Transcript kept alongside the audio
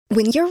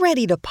When you're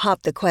ready to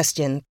pop the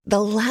question,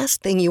 the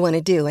last thing you want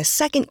to do is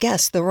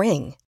second-guess the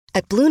ring.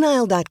 At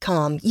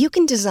BlueNile.com, you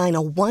can design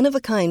a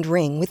one-of-a-kind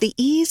ring with the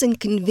ease and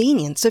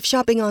convenience of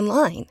shopping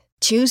online.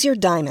 Choose your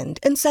diamond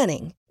and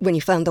setting. When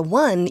you find the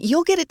one,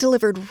 you'll get it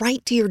delivered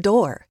right to your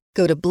door.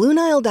 Go to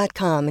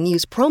BlueNile.com and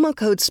use promo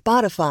code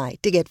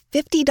SPOTIFY to get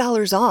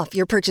 $50 off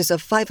your purchase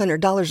of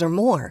 $500 or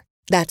more.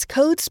 That's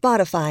code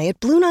SPOTIFY at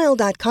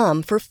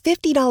BlueNile.com for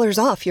 $50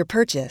 off your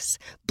purchase.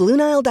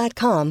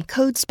 BlueNile.com,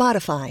 code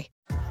SPOTIFY.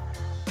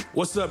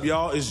 What's up,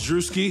 y'all? It's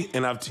Drewski,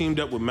 and I've teamed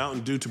up with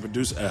Mountain Dew to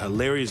produce a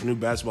hilarious new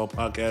basketball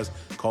podcast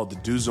called The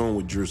Dew Zone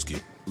with Drewski.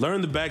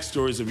 Learn the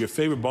backstories of your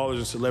favorite ballers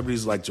and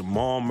celebrities like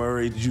Jamal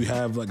Murray. Did you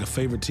have like a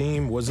favorite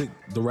team? Was it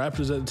the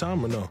Raptors at the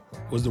time or no?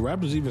 Was the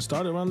Raptors even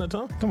started around that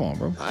time? Come on,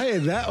 bro. I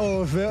ain't that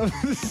old, fam.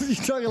 You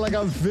talking like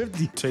I'm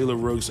 50. Taylor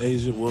Rooks,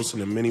 Asia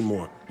Wilson, and many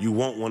more. You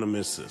won't want to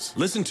miss this.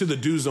 Listen to The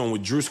Dew Zone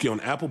with Drewski on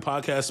Apple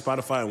Podcasts,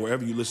 Spotify, and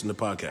wherever you listen to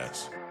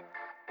podcasts.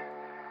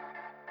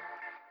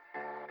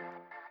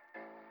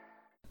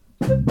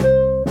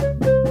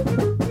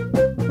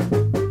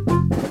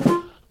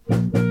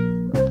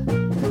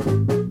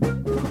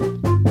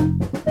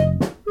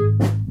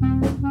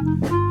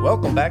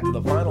 Welcome back to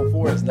The Final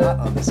Four is Not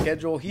on the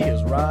Schedule. He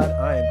is Rod,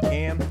 I am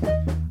Cam,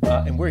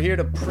 and we're here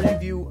to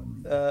preview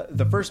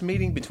the first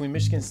meeting between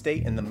Michigan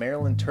State and the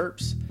Maryland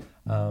Terps.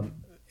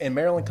 And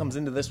Maryland comes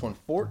into this one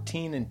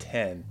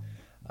 14-10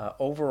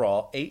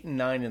 overall,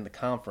 8-9 in the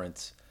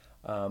conference.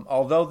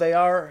 Although they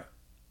are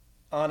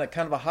on a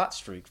kind of a hot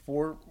streak,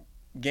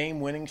 4-game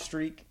winning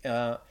streak,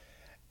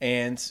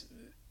 and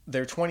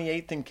they're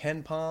 28th in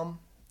KenPom,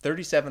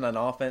 37 on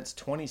offense,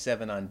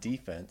 27 on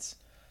defense.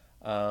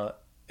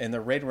 And they're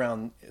right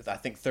around, I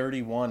think,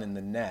 31 in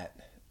the net.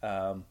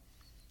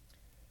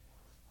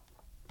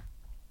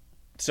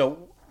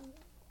 So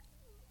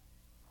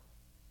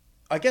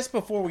I guess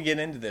before we get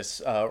into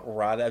this,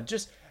 Rod,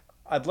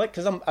 I've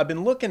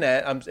been looking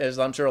at, as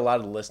I'm sure a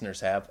lot of the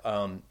listeners have,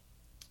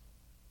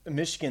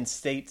 Michigan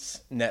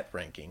State's net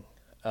ranking,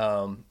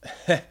 and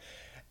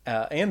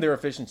their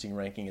efficiency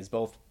ranking is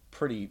both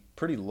pretty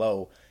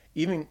low,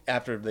 even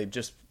after they've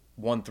just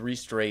won 3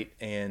 straight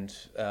and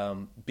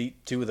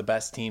beat 2 of the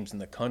best teams in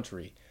the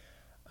country.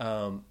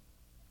 Where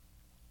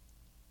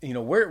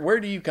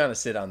do you kind of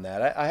sit on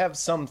that? I have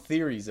some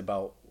theories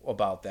about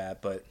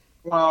that, but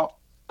well,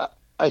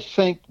 I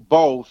think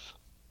both,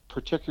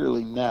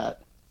 particularly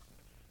net,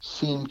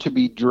 seem to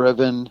be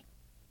driven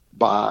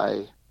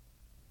by,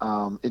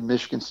 in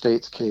Michigan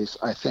State's case,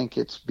 I think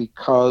it's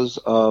because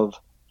of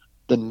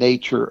the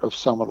nature of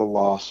some of the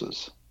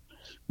losses.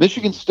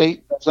 Michigan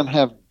State doesn't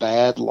have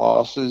bad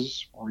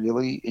losses,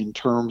 really, in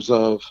terms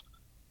of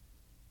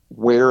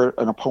where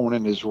an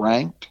opponent is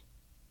ranked.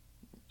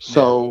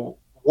 So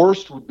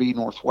worst would be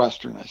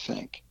Northwestern, I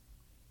think.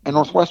 And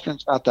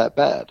Northwestern's not that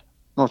bad.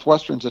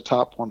 Northwestern's a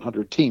top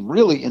 100 team.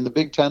 Really, in the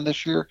Big Ten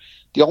this year,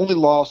 the only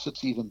loss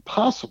that's even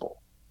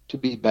possible to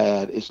be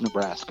bad is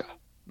Nebraska.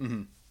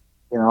 Mm-hmm.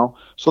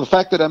 So the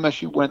fact that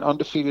MSU went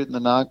undefeated in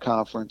the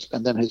non-conference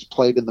and then has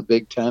played in the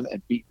Big Ten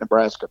and beat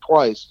Nebraska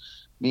twice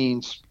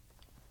means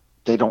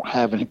they don't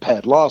have any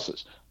bad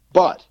losses.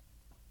 But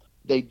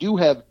they do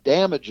have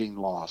damaging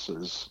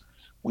losses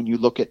when you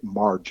look at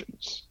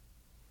margins.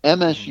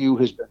 MSU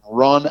has been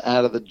run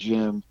out of the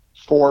gym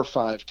 4 or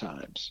 5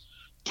 times.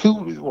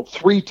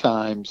 3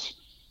 times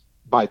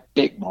by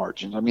big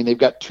margins. I mean, they've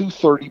got 2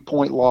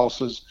 30-point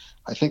losses.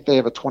 I think they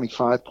have a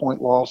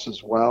 25-point loss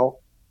as well.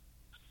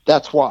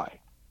 That's why.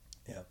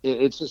 Yeah.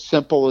 It's as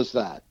simple as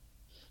that,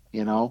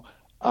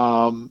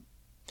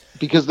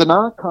 because the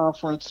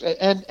non-conference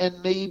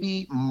and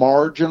maybe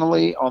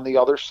marginally on the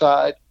other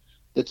side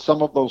that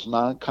some of those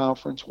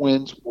non-conference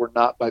wins were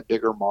not by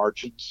bigger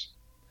margins.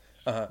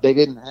 Uh-huh.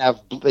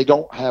 They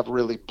don't have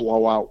really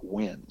blowout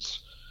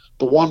wins.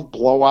 The one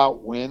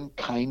blowout win,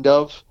 kind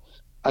of,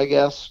 I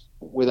guess,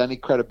 with any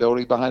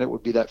credibility behind it,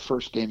 would be that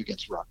first game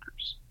against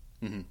Rutgers.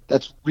 Mm-hmm.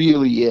 That's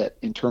really it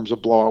in terms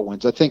of blowout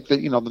wins. I think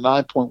that, the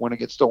 9-point win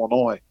against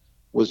Illinois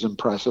was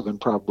impressive and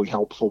probably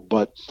helpful,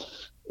 but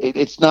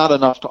it's not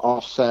enough to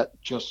offset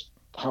just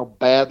how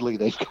badly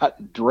they've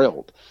gotten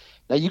drilled.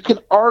 Now, you can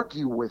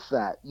argue with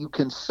that. You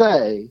can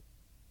say,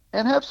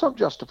 and have some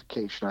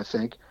justification, I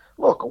think,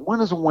 look, a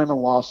win is a win, a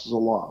loss is a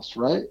loss,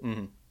 right?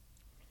 Mm-hmm.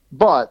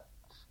 But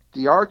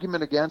the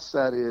argument against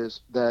that is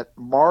that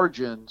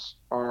margins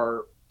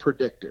are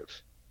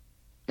predictive.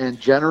 And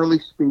generally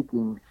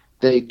speaking,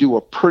 they do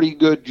a pretty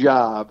good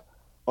job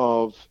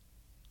of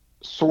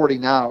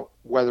sorting out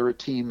whether a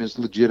team is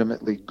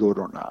legitimately good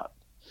or not.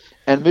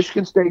 And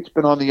Michigan State's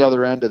been on the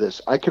other end of this.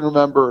 I can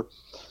remember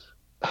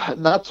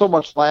not so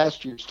much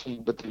last year's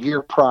team, but the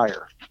year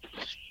prior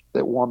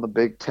that won the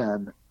Big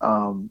Ten.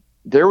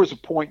 There was a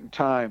point in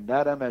time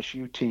that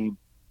MSU team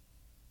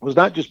was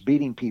not just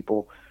beating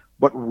people,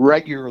 but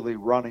regularly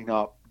running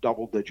up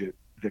double-digit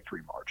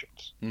victory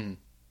margins. Mm.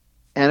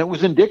 And it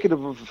was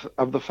indicative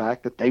of the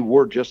fact that they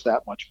were just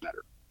that much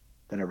better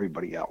than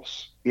everybody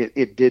else.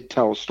 It did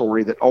tell a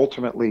story that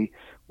ultimately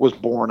was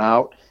borne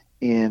out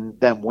in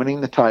them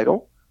winning the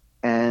title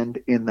and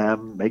in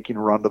them making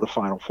a run to the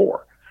Final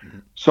Four. Mm-hmm.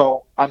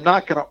 So I'm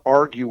not going to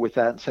argue with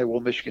that and say, well,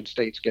 Michigan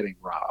State's getting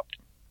robbed.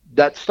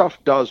 That stuff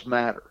does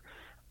matter.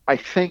 I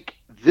think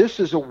this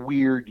is a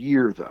weird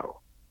year, though.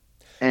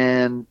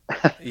 And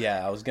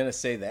yeah, I was going to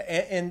say that.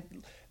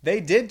 And they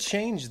did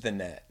change the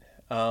net.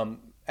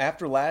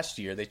 After last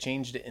year, they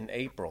changed it in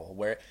April,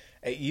 where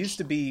it used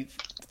to be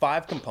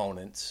 5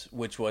 components,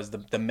 which was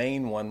the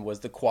main one was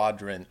the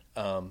quadrant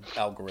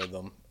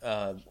algorithm,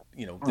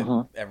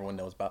 that everyone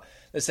knows about.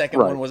 The second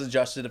one was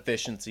adjusted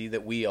efficiency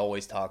that we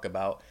always talk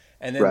about.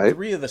 And then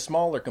 3 of the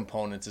smaller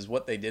components is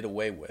what they did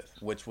away with,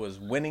 which was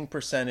winning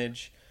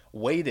percentage,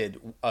 weighted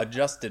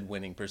adjusted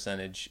winning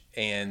percentage,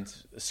 and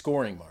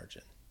scoring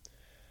margin.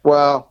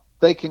 Well,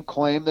 they can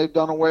claim they've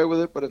done away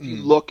with it, but if you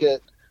look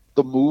at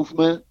the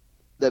movement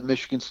that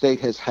Michigan State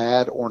has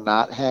had or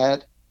not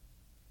had,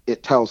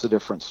 it tells a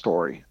different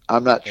story.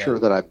 I'm not sure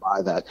that I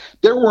buy that.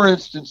 There were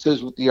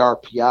instances with the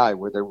RPI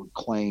where they would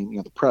claim,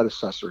 the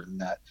predecessor to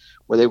that,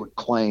 where they would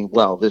claim,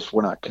 well,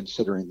 we're not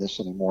considering this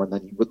anymore. And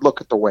then you would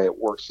look at the way it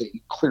works, that you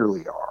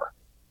clearly are.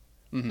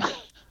 Mm-hmm.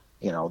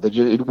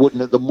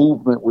 The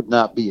movement would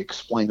not be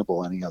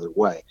explainable any other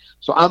way.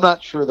 So I'm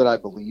not sure that I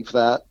believe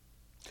that.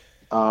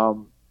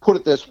 Put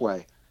it this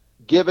way,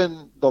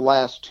 given the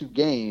last 2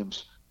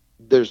 games,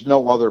 there's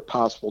no other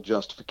possible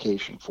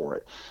justification for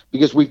it,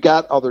 because we've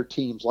got other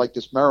teams like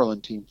this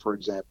Maryland team, for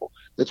example,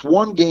 that's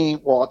 1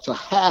 game. Well, it's a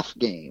half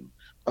game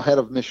ahead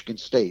of Michigan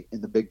State in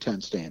the Big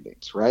Ten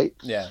standings, right?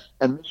 Yeah.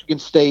 And Michigan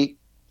State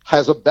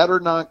has a better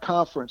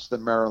non-conference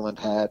than Maryland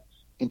had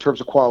in terms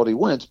of quality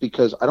wins,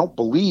 because I don't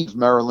believe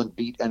Maryland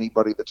beat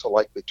anybody that's a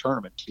likely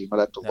tournament team. I'd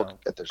have to look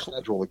at their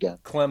schedule again.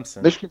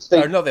 Clemson. Michigan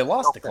State. They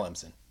lost to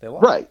Clemson. They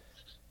lost. Right.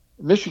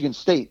 Michigan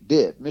State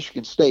did.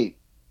 Michigan State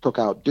took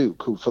out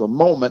Duke, who for the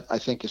moment I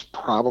think is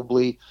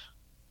probably,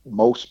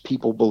 most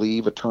people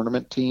believe, a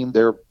tournament team.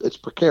 It's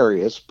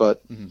precarious,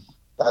 but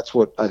that's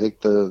what I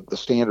think the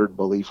standard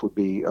belief would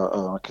be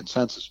on a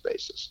consensus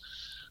basis.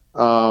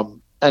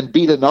 And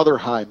beat another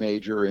high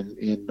major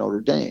in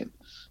Notre Dame.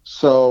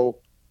 So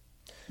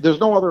there's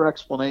no other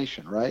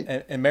explanation, right?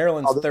 And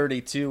Maryland's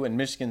 32 and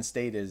Michigan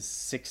State is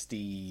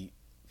 60.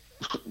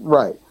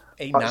 Right.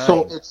 8-9.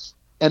 So it's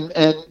and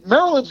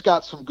Maryland's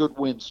got some good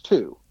wins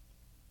too.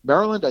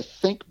 Maryland, I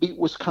think, beat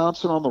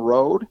Wisconsin on the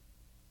road,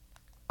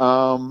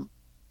 and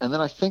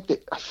then I think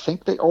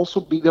they also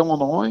beat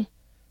Illinois.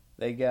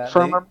 They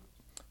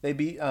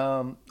beat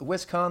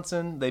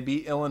Wisconsin. They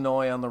beat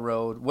Illinois on the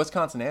road.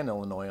 Wisconsin and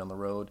Illinois on the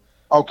road.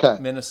 Okay.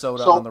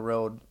 Minnesota on the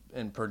road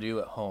and Purdue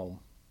at home.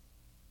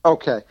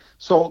 Okay,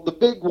 so the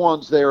big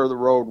ones there are the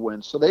road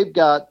wins. So they've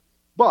got,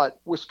 but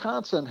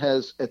Wisconsin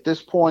has at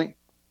this point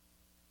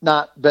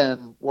not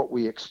been what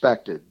we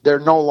expected. They're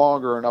no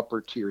longer an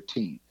upper tier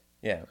team.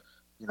 Yeah.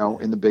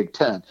 In the Big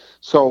Ten.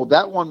 So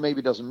that one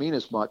maybe doesn't mean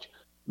as much.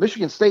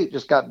 Michigan State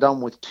just got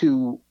done with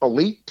 2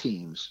 elite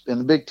teams in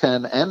the Big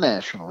Ten and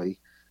nationally,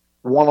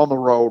 1 on the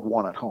road,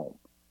 1 at home.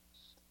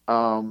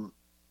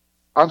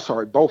 I'm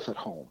sorry, both at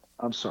home.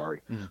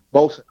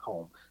 Both at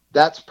home.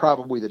 That's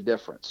probably the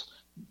difference.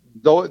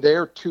 Though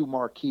their 2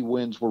 marquee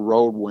wins were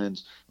road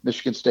wins,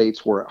 Michigan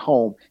State's were at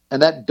home,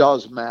 and that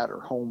does matter,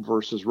 home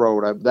versus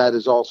road. That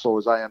is also,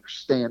 as I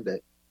understand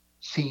it,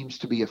 seems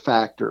to be a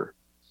factor.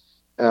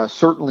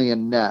 Certainly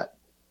in net,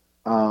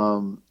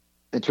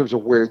 in terms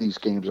of where these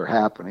games are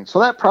happening. So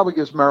that probably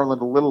gives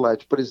Maryland a little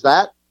edge. But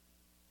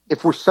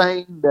if we're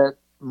saying that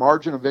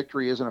margin of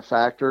victory isn't a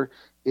factor,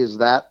 is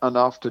that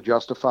enough to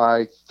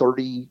justify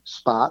 30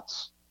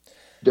 spots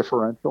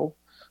differential?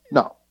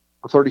 No.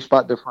 A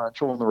 30-spot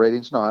differential in the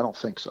ratings? No, I don't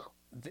think so.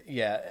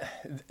 Yeah,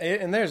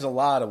 and there's a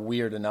lot of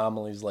weird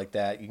anomalies like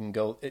that. You can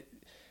go,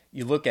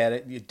 you look at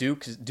it.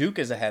 Duke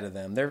is ahead of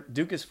them.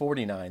 Duke is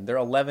 49. They're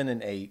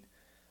 11-8.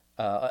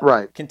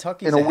 Right.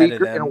 Kentucky's ahead of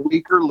them. In a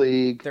weaker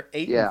league. They're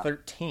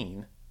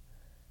 8-13.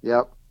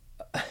 Yep.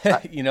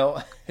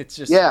 It's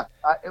just. Yeah.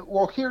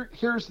 Well,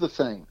 here's the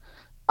thing.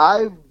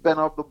 I've been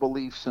of the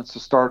belief since the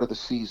start of the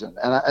season,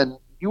 and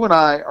you and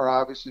I are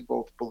obviously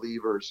both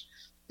believers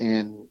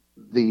in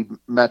the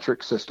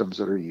metric systems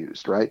that are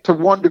used, right? To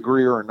one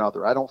degree or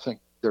another. I don't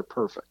think they're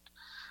perfect.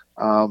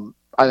 I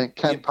think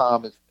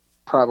KenPom is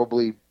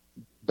probably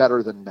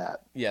better than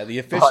net. Yeah, the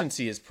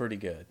efficiency is pretty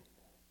good.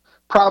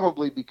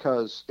 Probably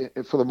because,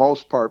 for the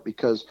most part,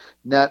 because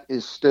net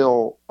is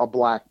still a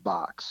black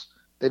box.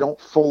 They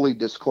don't fully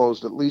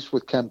disclose, at least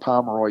with Ken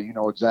Pomeroy, you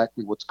know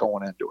exactly what's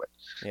going into it.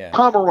 Yeah.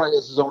 Pomeroy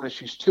has his own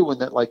issues too, in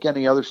that, like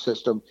any other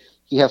system,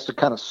 he has to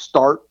kind of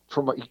start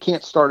from you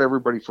can't start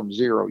everybody from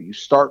zero. You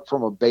start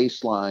from a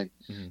baseline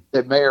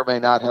that may or may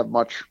not have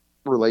much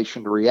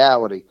relation to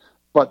reality.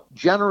 But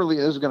generally,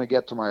 this is going to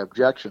get to my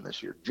objection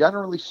this year.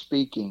 Generally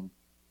speaking,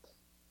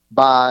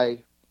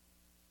 by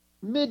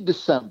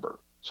mid-December,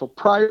 so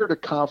prior to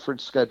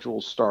conference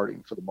schedules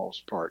starting for the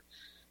most part,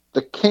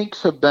 the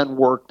kinks have been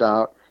worked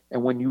out.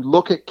 And when you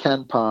look at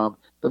KenPom,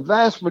 the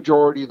vast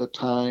majority of the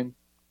time,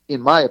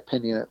 in my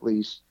opinion at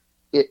least,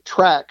 it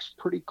tracks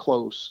pretty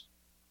close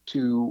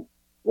to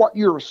what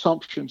your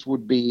assumptions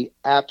would be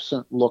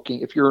absent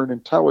looking. If you're an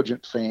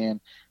intelligent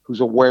fan who's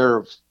aware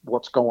of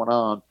what's going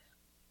on,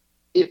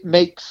 it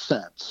makes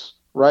sense,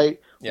 right?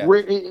 Yeah.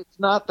 It's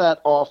not that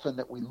often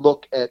that we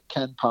look at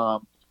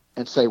KenPom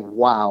and say,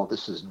 wow,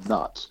 this is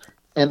nuts.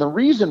 And the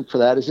reason for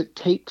that is it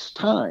takes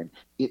time.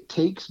 It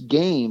takes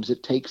games.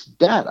 It takes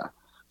data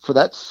for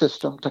that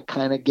system to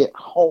kind of get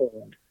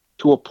honed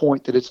to a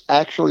point that it's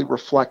actually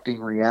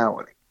reflecting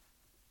reality.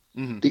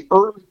 Mm-hmm. The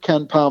early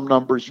KenPom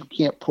numbers, you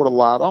can't put a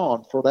lot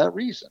on for that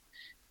reason.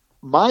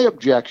 My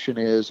objection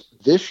is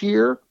this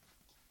year,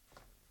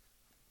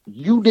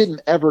 you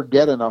didn't ever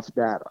get enough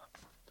data.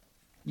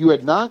 You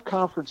had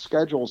non-conference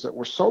schedules that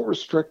were so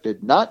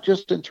restricted, not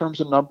just in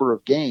terms of number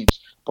of games,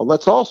 but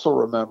let's also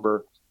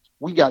remember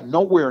we got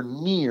nowhere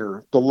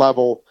near the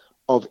level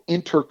of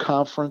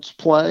interconference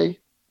play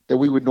that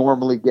we would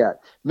normally get.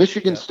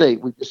 Michigan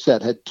State, we just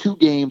said, had 2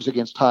 games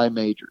against high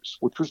majors,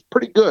 which was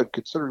pretty good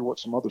considering what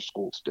some other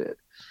schools did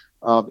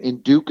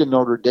in Duke and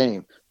Notre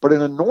Dame. But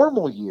in a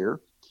normal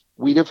year,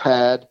 we'd have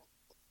had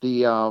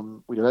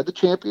the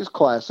Champions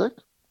Classic.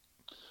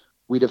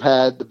 We'd have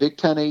had the Big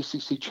Ten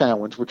ACC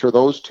Challenge, which are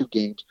those 2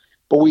 games.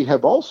 But we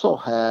have also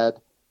had,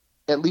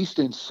 at least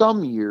in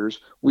some years,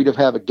 we'd have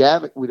had a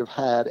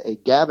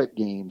Gavitt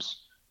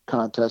Games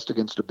contest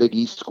against a Big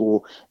East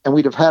school, and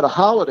we'd have had a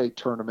holiday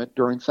tournament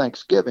during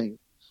Thanksgiving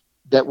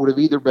that would have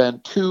either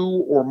been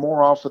 2 or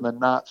more often than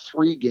not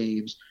 3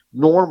 games,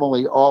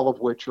 normally all of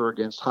which are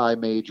against high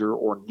major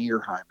or near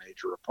high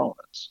major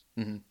opponents.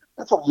 Mm-hmm.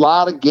 That's a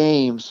lot of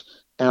games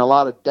and a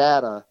lot of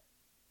data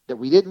that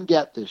we didn't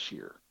get this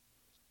year.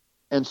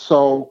 And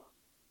so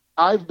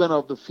I've been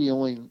of the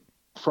feeling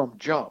from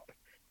jump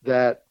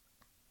that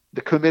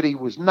the committee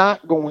was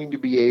not going to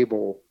be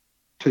able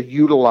to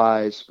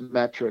utilize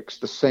metrics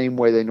the same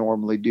way they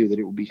normally do, that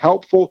it would be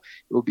helpful,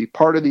 it would be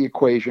part of the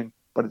equation,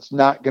 but it's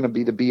not going to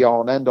be the be-all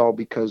and end-all,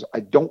 because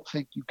I don't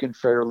think you can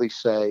fairly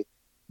say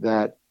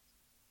that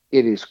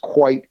it is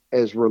quite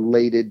as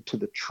related to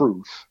the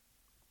truth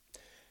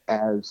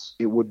as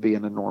it would be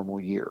in a normal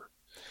year.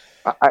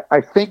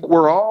 I think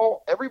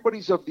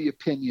everybody's of the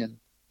opinion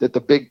that the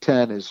Big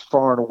Ten is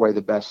far and away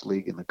the best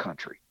league in the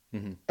country.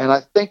 Mm-hmm. And I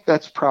think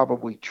that's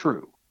probably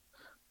true.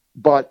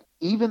 But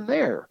even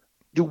there,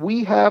 do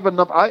we have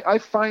enough? I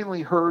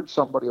finally heard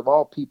somebody, of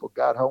all people,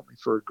 God help me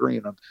for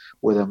agreeing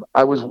with him.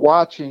 I was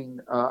watching,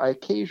 I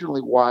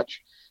occasionally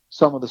watch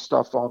some of the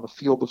stuff on the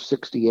Field of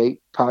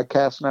 68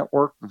 podcast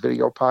network, the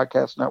video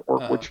podcast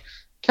network, which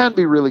can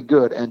be really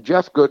good. And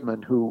Jeff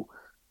Goodman, who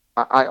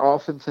I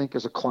often think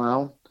is a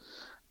clown,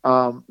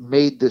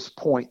 made this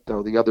point,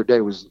 though, the other day,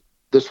 was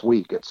this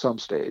week at some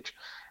stage.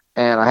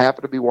 And I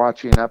happened to be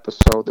watching an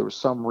episode. There was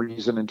some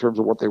reason in terms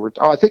of what they were.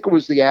 I think it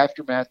was the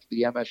aftermath of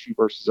the MSU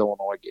versus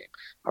Illinois game.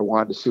 I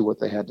wanted to see what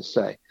they had to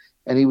say.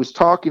 And he was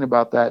talking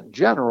about that in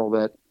general,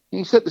 that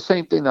he said the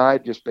same thing that I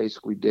just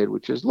basically did,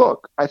 which is,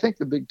 look, I think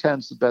the Big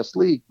Ten's the best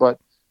league, but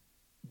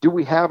do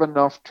we have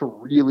enough to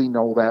really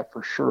know that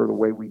for sure the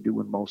way we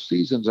do in most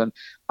seasons? And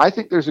I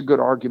think there's a good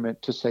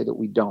argument to say that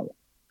we don't.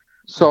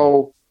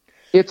 So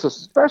it's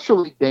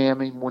especially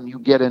damning when you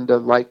get into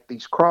like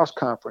these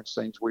cross-conference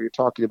things where you're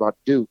talking about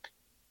Duke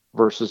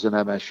versus an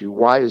MSU.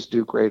 Why is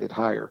Duke rated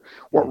higher?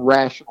 What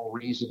rational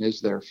reason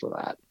is there for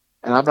that?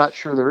 And I'm not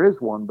sure there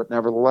is one, but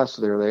nevertheless,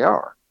 there they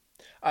are.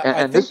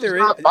 And this is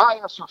not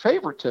bias or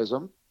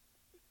favoritism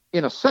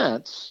in a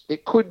sense.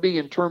 It could be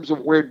in terms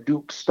of where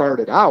Duke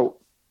started out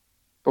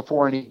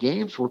before any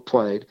games were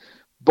played.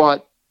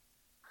 But,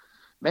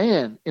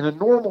 man, in a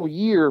normal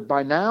year,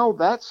 by now,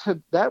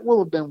 that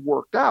will have been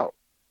worked out.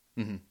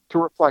 Mm-hmm. To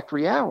reflect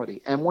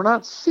reality, and we're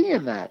not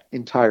seeing that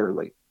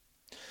entirely.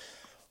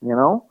 You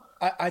know,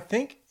 I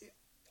think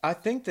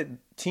that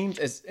teams,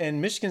 and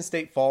Michigan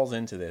State falls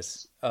into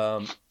this,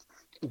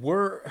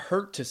 were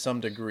hurt to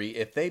some degree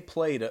if they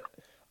played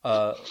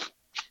a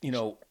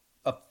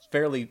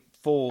fairly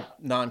full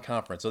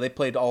non-conference. So they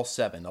played all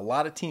 7. A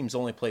lot of teams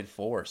only played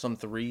 4, some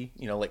 3.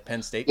 Like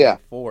Penn State played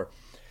 4.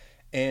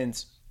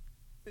 And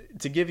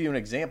to give you an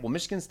example,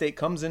 Michigan State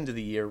comes into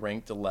the year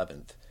ranked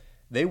 11th.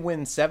 They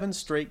win 7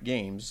 straight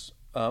games.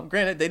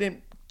 Granted, they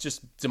didn't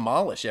just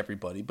demolish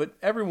everybody, but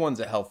everyone's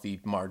a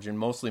healthy margin,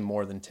 mostly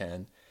more than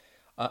 10.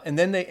 And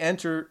then they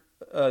enter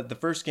the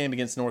first game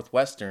against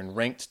Northwestern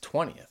ranked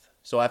 20th.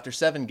 So after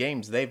 7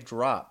 games, they've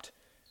dropped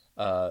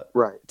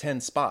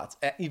 10 spots,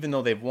 even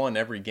though they've won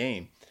every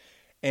game.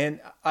 And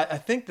I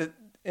think that,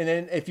 and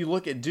then if you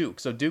look at Duke,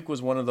 so Duke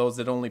was one of those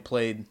that only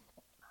played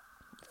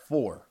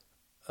 4.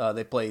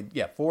 They played,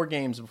 4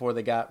 games before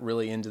they got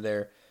really into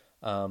their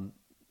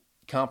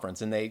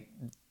conference, and they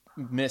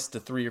missed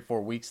 3 or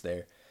 4 weeks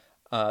there.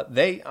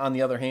 They, on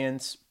the other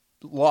hand,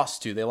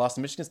 lost to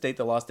Michigan State,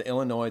 they lost to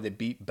Illinois, they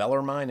beat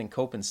Bellarmine and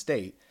Copen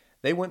State.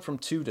 They went from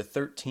 2 to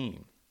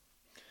 13.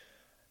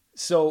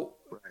 So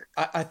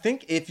I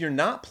think if you're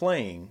not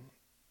playing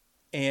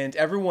and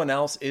everyone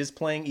else is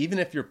playing, even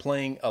if you're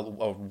playing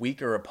a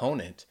weaker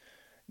opponent,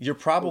 you're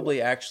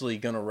probably actually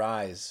going to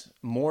rise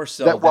more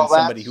so than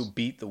somebody who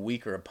beat the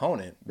weaker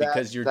opponent,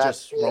 because you're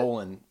just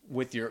rolling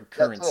with your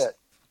current.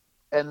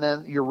 And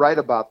then you're right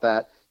about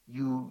that.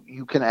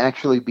 You can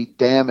actually be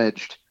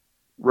damaged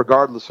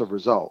regardless of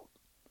result.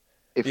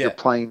 if you're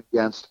playing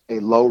against a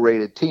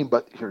low-rated team.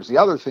 But here's the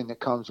other thing that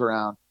comes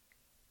around.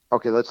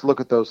 Okay, let's look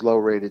at those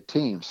low-rated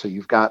teams. So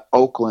you've got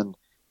Oakland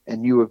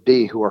and U of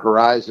D, who are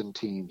Horizon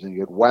teams, and you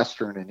had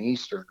Western and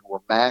Eastern, who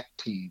are MAC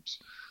teams.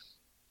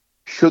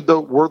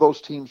 Were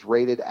those teams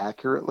rated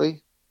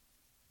accurately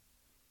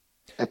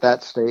at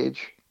that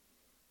stage?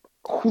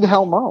 Who the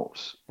hell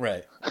knows?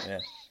 Right.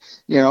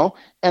 Yeah.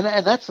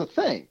 And that's the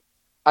thing.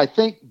 I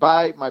think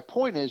my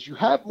point is you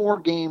have more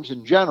games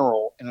in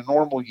general in a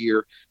normal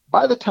year.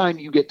 By the time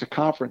you get to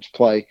conference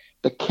play,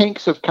 the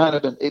kinks have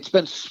it's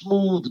been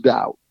smoothed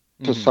out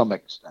to some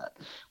extent.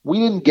 We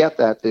didn't get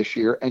that this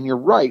year, and you're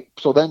right.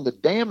 So then the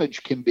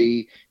damage can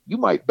be you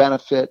might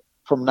benefit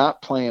from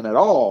not playing at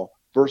all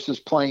versus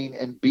playing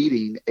and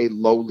beating a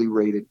lowly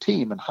rated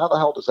team. And how the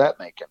hell does that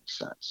make any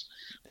sense?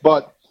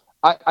 But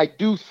I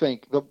do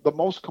think the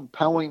most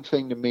compelling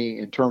thing to me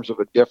in terms of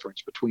a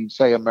difference between,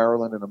 say, a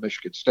Maryland and a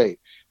Michigan State,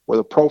 where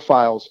the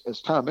profiles,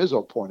 as Tom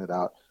Izzo pointed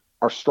out,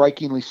 are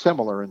strikingly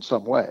similar in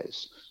some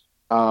ways.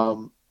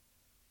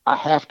 I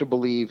have to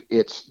believe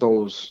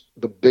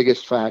the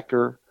biggest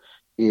factor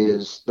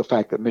is the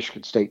fact that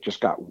Michigan State just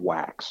got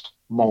waxed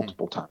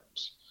multiple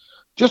times.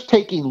 Just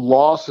taking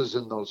losses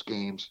in those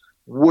games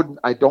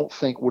I don't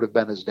think would have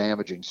been as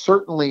damaging,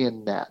 certainly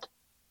in net.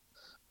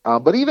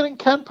 But even in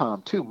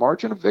KenPom, too,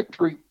 margin of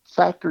victory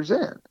factors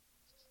in.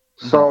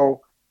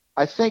 So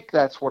I think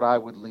that's what I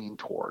would lean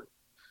toward.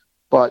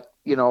 But,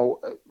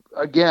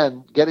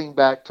 again, getting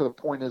back to the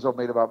point Izzo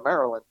made about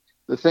Maryland,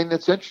 the thing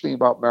that's interesting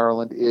about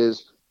Maryland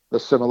is the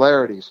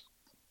similarities.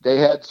 They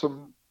had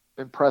some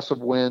impressive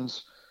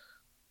wins.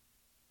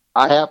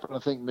 I happen to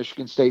think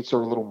Michigan State's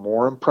are a little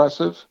more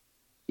impressive,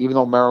 even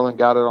though Maryland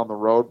got it on the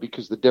road,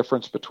 because the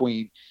difference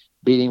between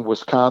beating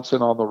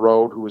Wisconsin on the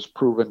road, who has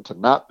proven to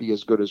not be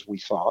as good as we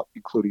thought,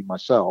 including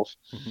myself,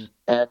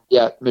 and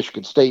yet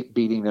Michigan State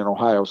beating an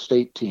Ohio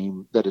State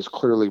team that is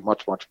clearly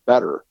much, much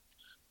better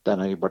than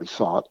anybody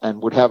thought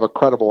and would have a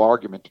credible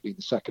argument to be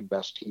the second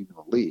best team in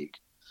the league.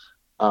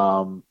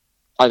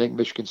 I think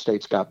Michigan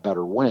State's got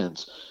better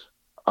wins.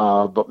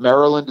 But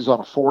Maryland is on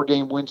a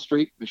 4-game win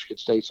streak. Michigan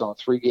State's on a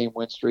 3-game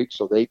win streak,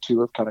 so they too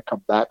have kind of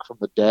come back from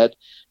the dead.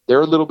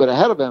 They're a little bit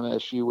ahead of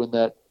MSU in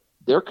that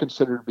they're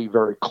considered to be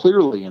very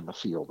clearly in the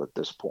field at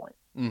this point.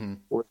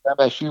 Whereas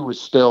MSU is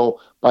still,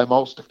 by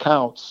most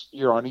accounts,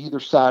 you're on either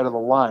side of the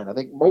line. I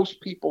think most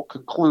people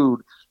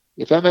conclude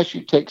if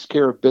MSU takes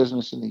care of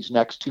business in these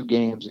next 2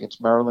 games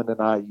against Maryland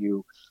and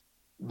IU,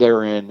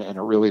 they're in, and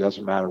it really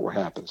doesn't matter what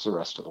happens the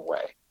rest of the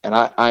way. And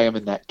I am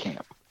in that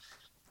camp.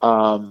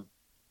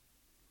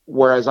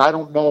 Whereas I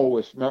don't know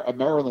if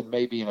Maryland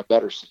may be in a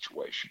better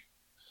situation.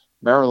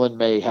 Maryland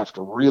may have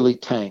to really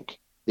tank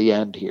the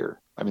end here.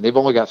 I mean, they've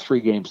only got 3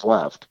 games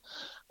left.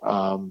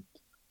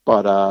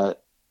 But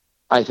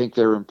I think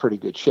they're in pretty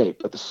good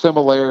shape. But the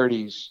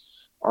similarities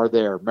are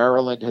there.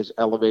 Maryland has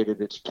elevated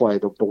its play.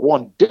 The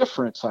one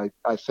difference,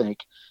 I think,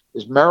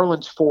 is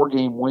Maryland's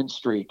 4-game win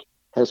streak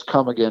has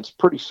come against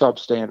pretty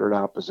substandard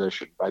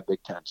opposition by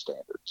Big Ten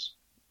standards.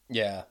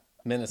 Yeah,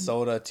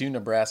 Minnesota, 2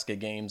 Nebraska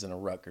games, and a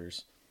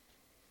Rutgers.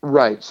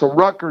 Right. So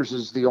Rutgers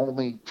is the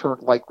only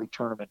likely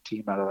tournament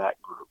team out of that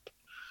group.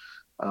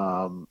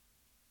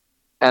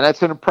 And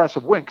that's an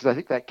impressive win because I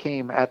think that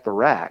came at the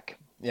rack.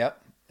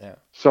 Yep. Yeah.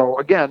 So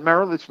again,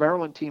 this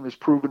Maryland team has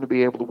proven to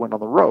be able to win on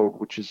the road,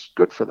 which is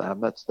good for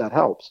them. That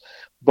helps.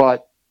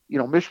 But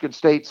Michigan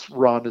State's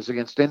run is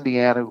against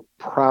Indiana, who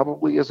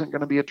probably isn't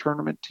going to be a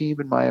tournament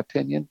team in my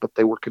opinion, but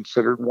they were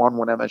considered one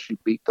when MSU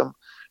beat them.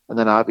 And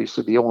then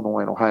obviously the Illinois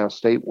and Ohio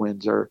State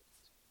wins are,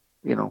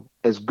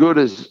 as good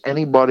as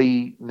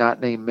anybody not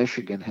named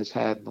Michigan has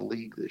had in the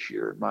league this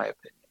year, in my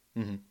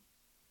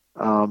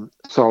opinion.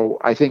 So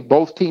I think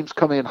both teams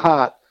come in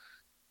hot.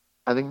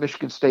 I think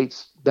Michigan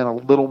State's been a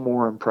little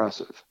more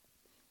impressive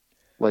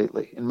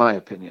lately, in my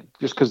opinion,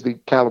 just because the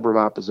caliber of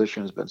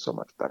opposition has been so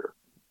much better.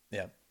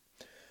 Yeah.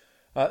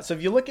 So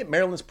if you look at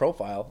Maryland's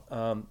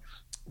profile,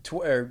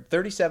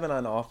 37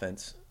 on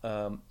offense,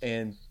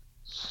 and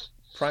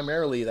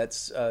primarily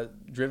that's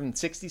driven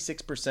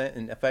 66%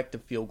 in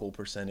effective field goal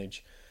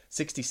percentage,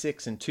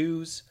 66 in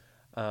twos,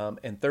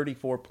 and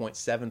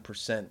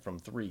 34.7% from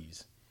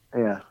threes.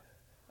 Yeah.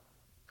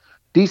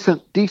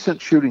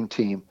 Decent shooting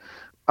team.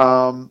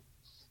 And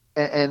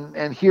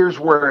here's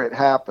where it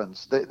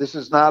happens. This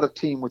is not a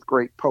team with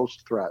great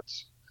post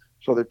threats.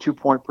 So their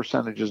 2-point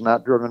percentage is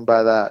not driven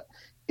by that.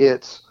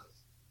 It's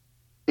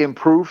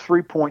improved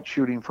 3-point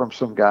shooting from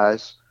some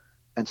guys.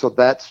 And so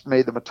that's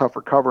made them a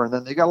tougher cover. And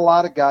then they got a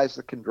lot of guys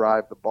that can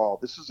drive the ball.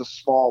 This is a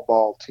small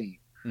ball team.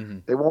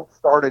 They won't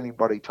start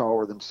anybody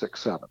taller than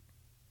 6'7".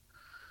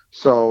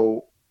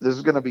 So this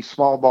is going to be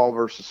small ball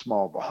versus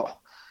small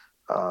ball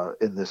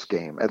in this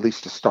game, at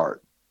least to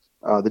start.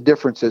 The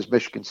difference is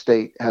Michigan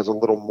State has a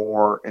little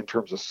more in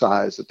terms of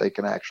size that they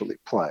can actually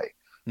play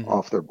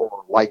off their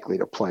board, likely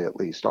to play at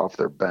least off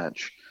their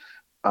bench.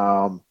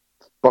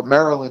 But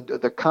Maryland,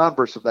 the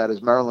converse of that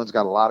is Maryland's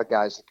got a lot of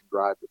guys that can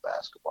drive the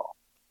basketball.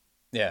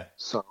 Yeah.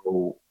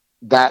 So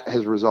that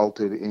has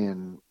resulted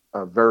in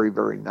a very,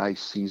 very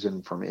nice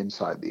season from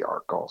inside the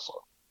arc also.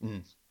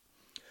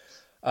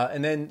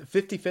 And then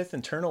 55th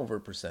in turnover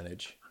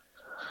percentage.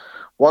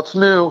 What's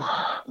new?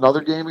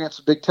 Another game against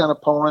a Big Ten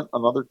opponent,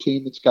 another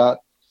team that's got,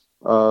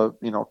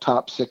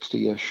 top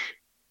 60-ish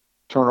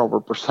turnover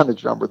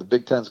percentage number. The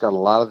Big Ten's got a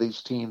lot of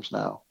these teams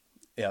now.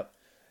 Yep.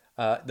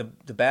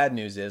 The bad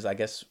news is, I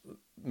guess,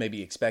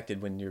 maybe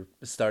expected when your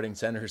starting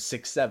center is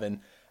 6'7",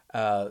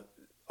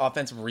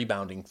 offensive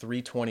rebounding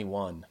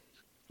 321.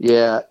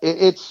 Yeah,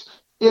 it's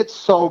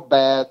so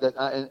bad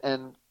that,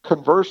 and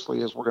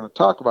conversely, as we're going to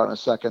talk about in a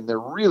second, they're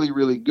really,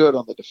 really good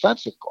on the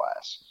defensive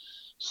glass.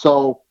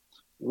 So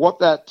what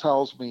that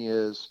tells me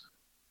is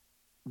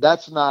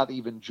that's not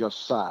even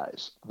just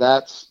size.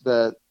 That's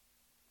that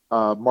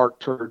Mark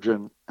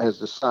Turgeon has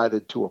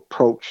decided to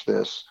approach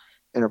this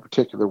in a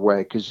particular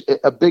way, because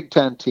a Big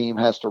Ten team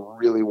has to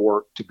really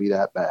work to be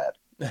that bad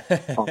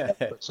on that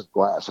defensive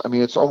glass. I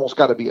mean, it's almost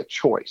got to be a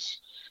choice.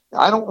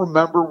 I don't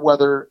remember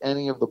whether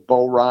any of the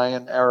Bo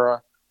Ryan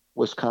era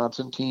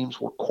Wisconsin teams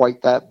were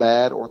quite that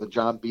bad, or the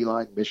John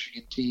Beilein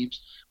Michigan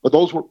teams, but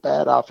those were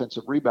bad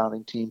offensive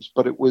rebounding teams.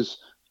 But it was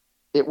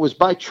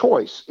by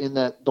choice, in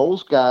that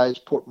those guys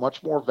put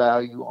much more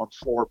value on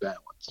floor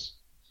balance,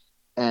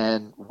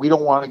 and we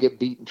don't want to get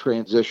beat in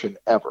transition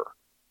ever.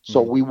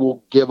 So we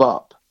will give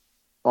up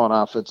on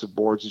offensive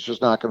boards. It's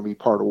just not going to be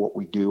part of what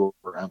we do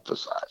or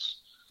emphasize.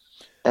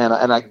 And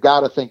I got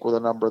to think with a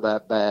number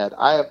that bad,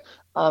 I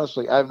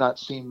have not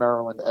seen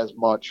Maryland as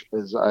much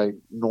as I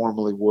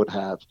normally would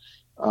have.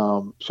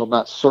 So I'm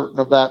not certain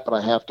of that, but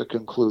I have to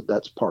conclude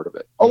that's part of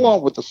it,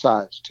 along with the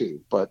size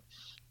too. But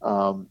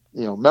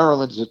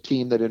Maryland is a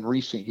team that in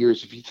recent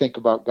years, if you think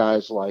about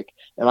guys like,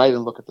 and I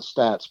didn't look at the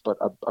stats, but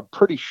I'm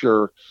pretty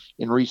sure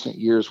in recent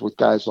years with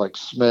guys like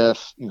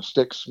Smith,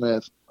 Stick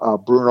Smith,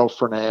 Bruno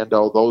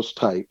Fernando, those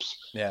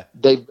types,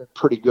 they've been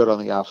pretty good on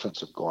the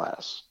offensive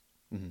glass.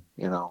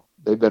 Mm-hmm.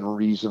 They've been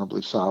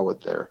reasonably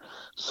solid there.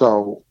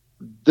 So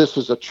this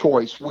is a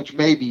choice which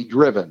may be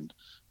driven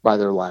by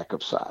their lack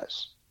of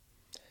size.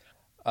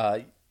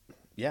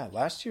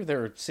 Last year they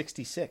were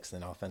 66th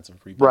in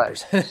offensive rebound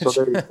percentage.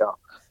 So there you go.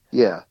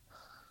 Yeah.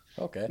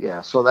 Okay.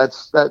 Yeah. So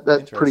that's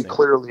pretty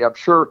clearly, I'm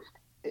sure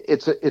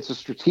it's a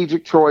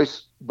strategic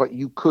choice, but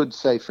you could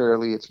say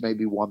fairly it's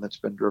maybe one that's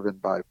been driven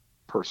by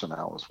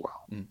personnel as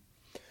well.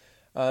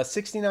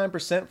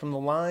 69% from the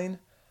line,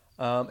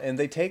 and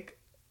they take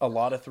a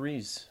lot of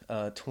threes.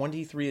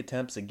 23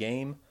 attempts a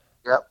game.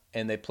 Yep.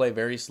 And they play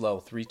very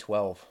slow,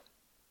 312.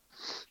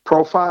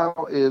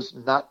 Profile is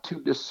not too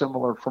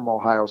dissimilar from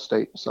Ohio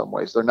State in some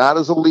ways. They're not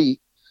as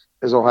elite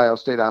as Ohio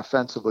State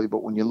offensively,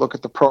 but when you look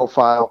at the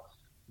profile,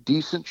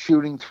 decent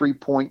shooting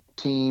 3-point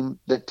team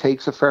that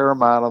takes a fair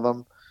amount of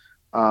them.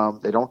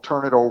 They don't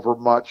turn it over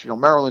much.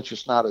 Maryland's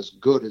just not as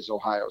good as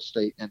Ohio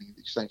State, any of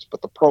these things,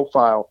 but the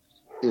profile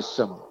is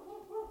similar.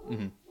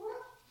 Mm-hmm.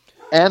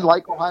 And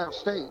like Ohio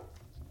State,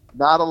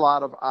 not a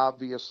lot of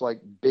obvious,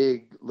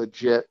 big,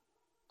 legit,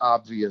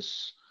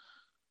 obvious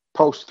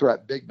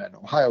post-threat big men.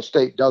 Ohio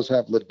State does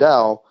have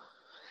Liddell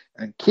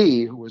and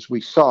Key, who, as we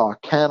saw,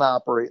 can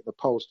operate in the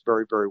post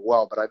very, very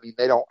well. But,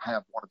 they don't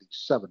have one of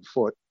these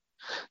 7-foot,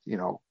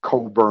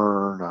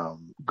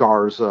 Coburn,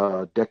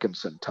 Garza,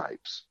 Dickinson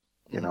types.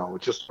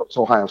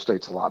 So Ohio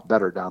State's a lot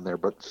better down there.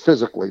 But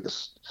physically,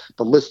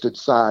 the listed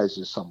size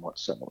is somewhat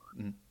similar.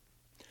 Mm-hmm.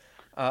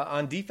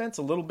 On defense,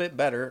 a little bit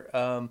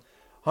better.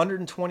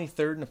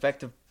 123rd in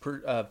effective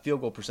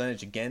field goal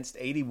percentage against,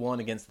 81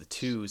 against the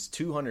twos,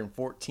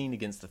 214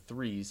 against the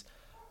threes.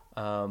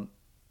 And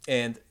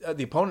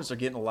the opponents are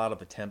getting a lot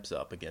of attempts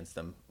up against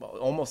them,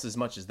 almost as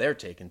much as they're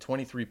taking,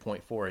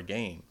 23.4 a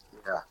game.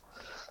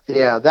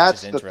 Yeah,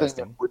 that's the thing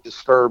that would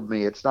disturb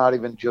me. It's not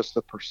even just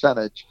the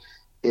percentage.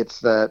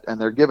 It's that,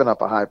 and they're giving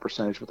up a high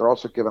percentage, but they're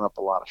also giving up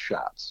a lot of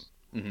shots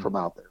from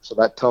out there. So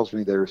that tells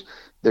me there's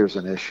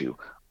an issue.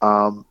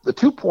 The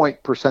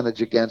 2-point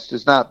percentage against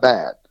is not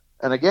bad.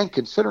 And again,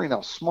 considering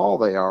how small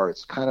they are,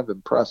 it's kind of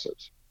impressive.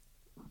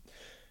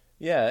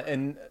 Yeah,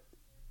 and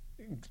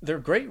they're a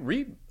great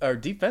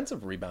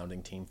defensive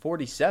rebounding team,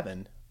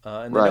 47,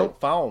 and they don't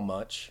foul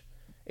much,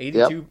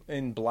 82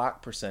 in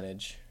block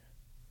percentage,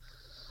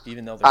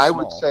 even though they're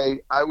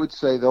small. I would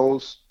say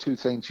those two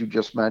things you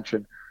just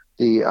mentioned,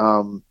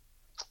 the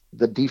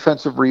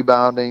defensive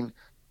rebounding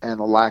and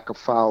the lack of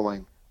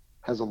fouling,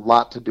 has a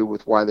lot to do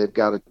with why they've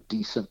got a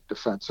decent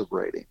defensive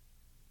rating.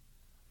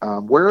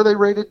 Where are they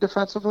rated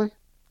defensively?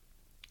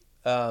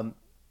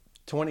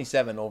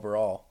 27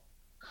 overall.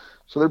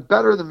 So they're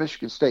better than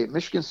Michigan State.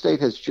 Michigan State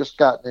has just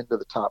gotten into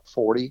the top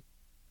 40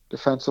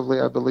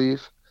 defensively, I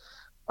believe.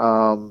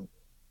 And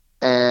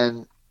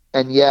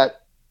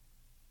yet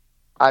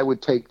I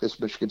would take this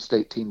Michigan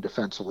State team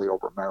defensively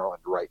over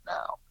Maryland right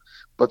now.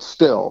 But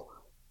still,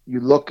 you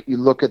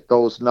look at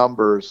those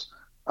numbers,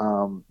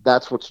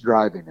 that's what's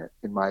driving it,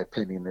 in my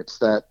opinion. It's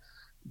that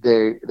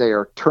they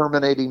are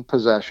terminating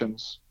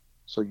possessions.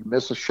 So you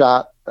miss a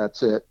shot,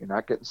 that's it. You're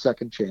not getting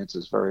second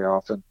chances very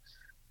often.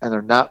 And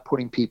they're not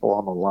putting people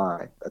on the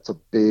line. That's a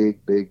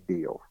big, big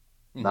deal.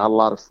 Mm-hmm. Not a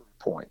lot of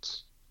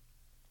points.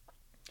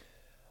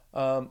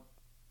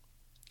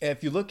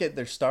 If you look at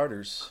their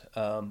starters,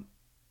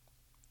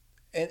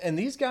 And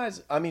these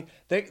guys, I mean,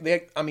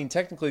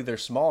 technically they're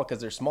small because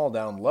they're small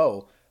down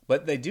low,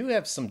 but they do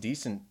have some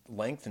decent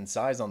length and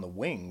size on the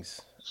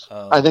wings.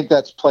 I think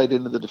that's played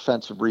into the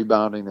defensive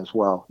rebounding as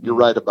well. You're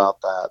right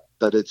about that.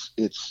 That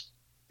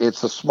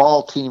it's a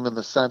small team in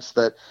the sense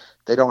that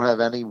they don't have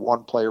any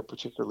one player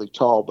particularly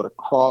tall, but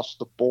across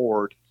the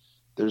board,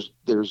 there's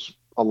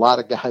a lot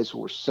of guys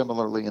who are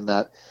similarly in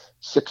that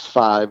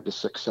 6'5" to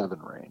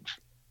 6'7" range.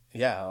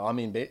 Yeah, I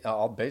mean,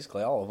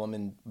 basically all of them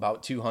in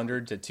about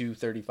 200 to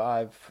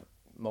 235,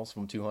 most of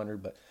them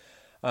 200. But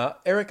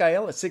Eric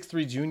Ayala,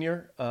 6'3"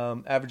 junior,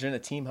 averaging a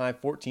team-high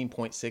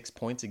 14.6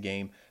 points a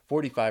game,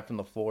 45 from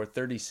the floor,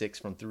 36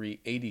 from three,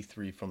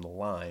 83 from the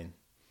line.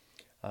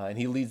 And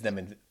he leads them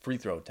in free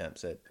throw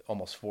attempts at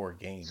almost 4 a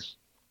game.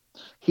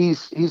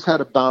 He's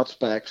had a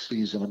bounce-back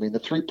season. I mean, the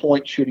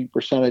three-point shooting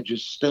percentage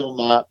is still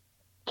not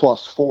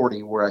plus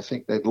 40 where I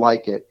think they'd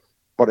like it,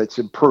 but it's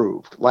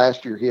improved.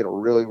 Last year, he had a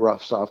really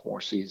rough sophomore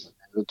season.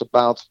 It's a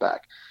bounce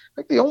back.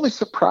 Like the only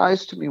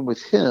surprise to me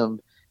with him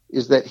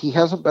is that he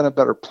hasn't been a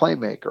better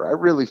playmaker. I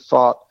really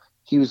thought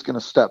he was going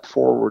to step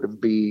forward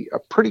and be a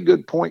pretty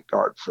good point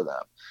guard for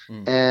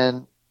them.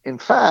 And in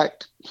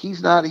fact,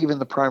 he's not even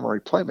the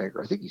primary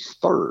playmaker. I think he's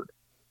third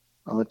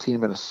on the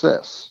team in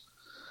assists.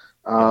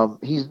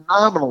 He's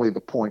nominally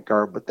the point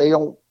guard, but they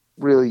don't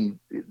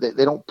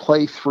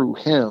play through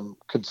him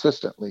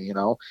consistently. You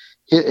know,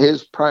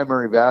 his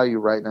primary value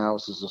right now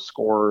is as a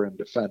scorer and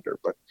defender,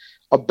 but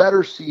a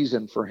better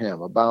season for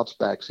him, a bounce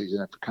back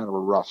season after kind of a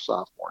rough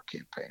sophomore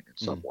campaign in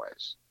some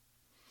ways.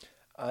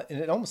 And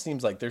it almost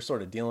seems like they're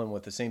sort of dealing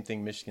with the same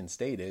thing Michigan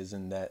State is,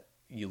 in that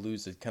you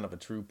lose a kind of a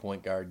true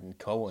point guard in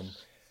Cohen.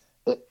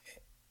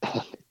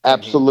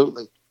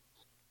 Absolutely.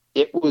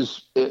 It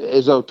was,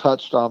 Izzo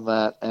touched on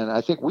that, and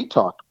I think we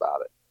talked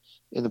about it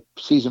in the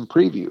season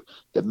preview,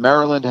 that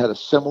Maryland had a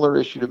similar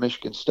issue to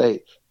Michigan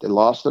State. They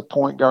lost their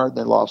point guard,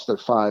 they lost their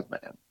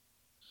 5-man,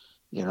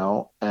 you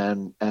know,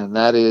 and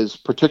that is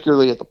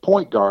particularly at the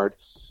point guard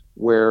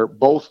where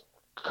both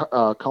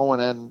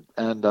Cohen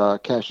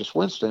and Cassius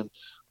Winston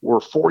were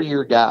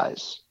 4-year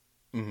guys.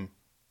 Mm-hmm. You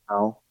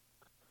know,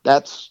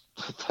 that's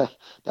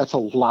a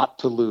lot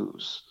to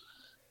lose.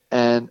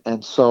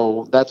 And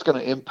so that's going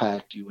to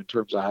impact you in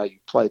terms of how you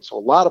played. So a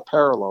lot of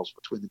parallels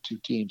between the two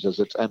teams as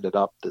it's ended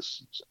up this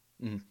season.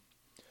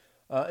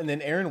 And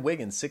then Aaron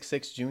Wiggins,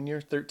 6'6" junior,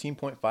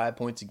 13.5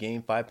 points a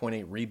game,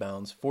 5.8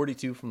 rebounds,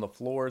 42 from the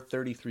floor,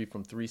 33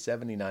 from three,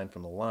 79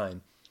 from the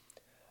line.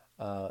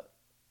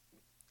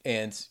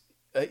 And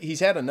he's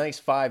had a nice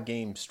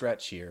 5-game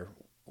stretch here,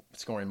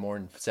 scoring more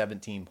than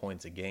 17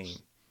 points a game.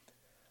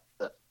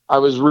 I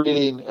was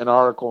reading an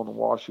article in the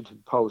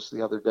Washington Post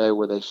the other day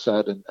where they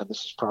said, and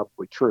this is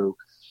probably true,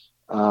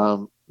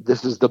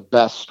 this is the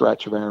best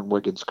stretch of Aaron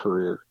Wiggins'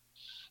 career.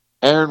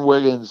 Aaron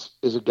Wiggins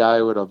is a guy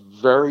who had a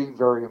very,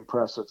 very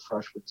impressive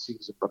freshman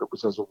season, but it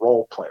was as a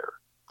role player.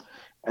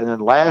 And then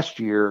last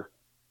year,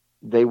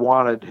 they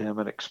wanted him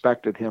and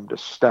expected him to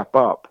step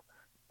up,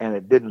 and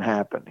it didn't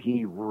happen.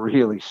 He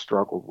really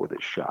struggled with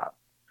his shot.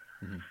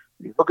 Mm-hmm.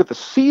 You look at the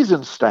season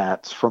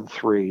stats from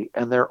three,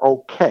 and they're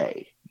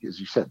okay. As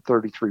you said,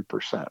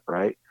 33%,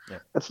 right? Yeah.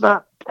 That's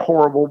not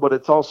horrible, but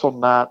it's also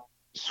not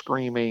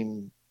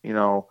screaming, you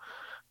know,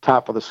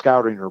 top of the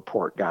scouting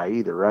report guy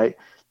either, right?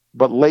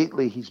 But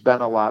lately he's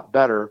been a lot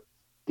better.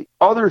 The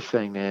other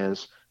thing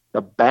is the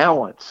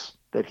balance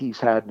that he's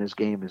had in his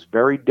game is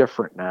very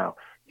different now.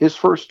 His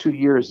first 2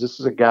 years,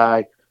 this is a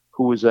guy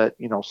who was at,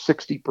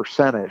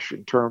 60%-ish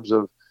in terms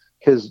of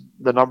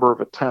the number of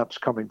attempts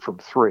coming from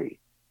three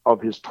of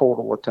his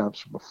total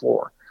attempts from the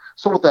floor.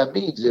 So what that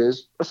means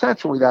is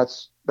essentially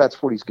that's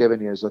what he's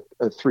given you as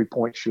a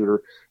 3-point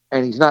shooter,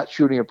 and he's not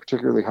shooting a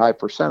particularly high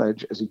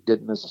percentage as he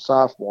didn't as a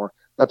sophomore.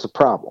 That's a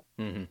problem,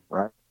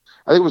 right?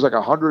 I think it was like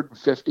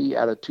 150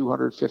 out of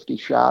 250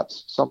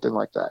 shots, something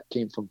like that,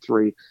 came from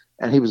three,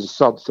 and he was a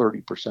sub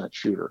 30%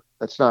 shooter.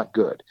 That's not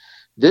good.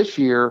 This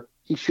year,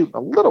 he's shooting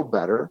a little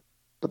better,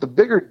 but the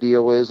bigger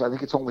deal is I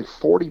think it's only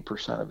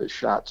 40% of his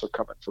shots are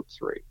coming from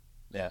three.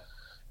 Yeah.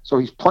 So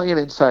he's playing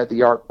inside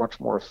the arc much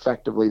more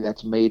effectively.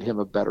 That's made him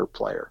a better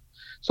player.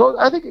 So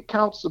I think it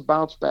counts as a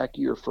bounce-back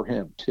year for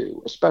him,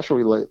 too,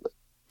 especially lately.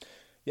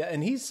 Yeah,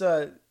 and he's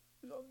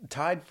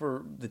tied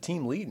for the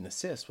team lead in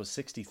assists with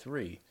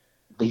 63.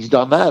 He's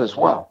done that as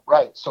well,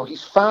 right? So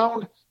he's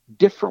found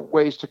different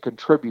ways to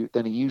contribute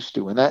than he used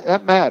to, and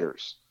that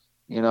matters.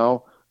 You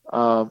know,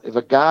 if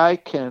a guy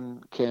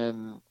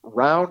can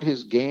round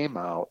his game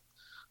out,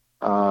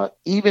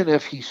 even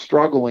if he's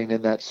struggling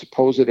in that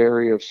supposed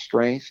area of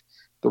strength,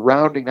 the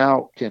rounding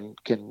out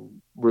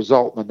can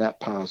result in that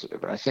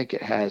positive, and I think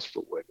it has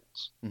for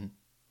Wiggins.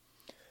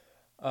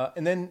 Mm-hmm.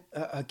 And then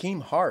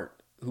Hakeem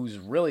Hart, who's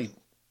really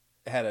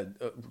had a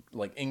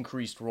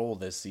increased role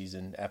this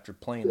season after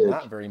playing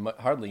not very much,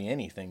 hardly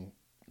anything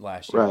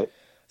last year. Right.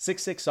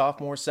 6'6"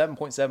 sophomore,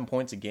 7.7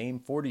 points a game,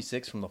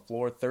 46 from the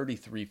floor,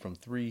 33 from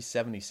three,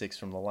 76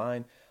 from the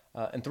line,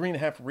 and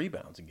 3.5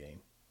 rebounds a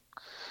game.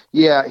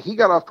 Yeah, he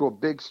got off to a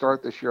big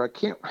start this year.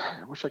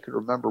 I wish I could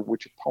remember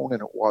which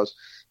opponent it was.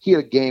 He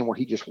had a game where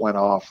he just went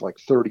off like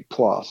 30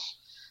 plus.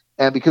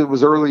 And because it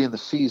was early in the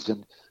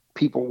season,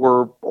 people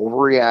were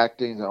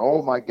overreacting.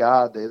 Oh my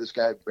God, this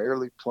guy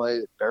barely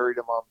played, buried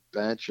him on the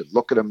bench, and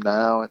look at him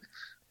now. And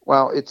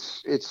well,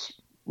 it's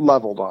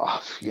leveled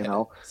off, you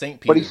know. St.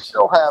 Peter's. But he's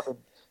still having.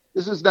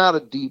 This is not a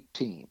deep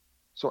team,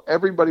 so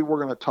everybody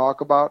we're going to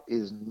talk about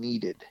is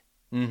needed.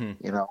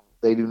 Mm-hmm. You know,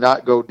 they do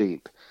not go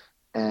deep,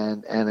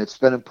 and it's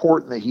been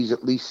important that he's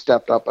at least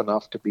stepped up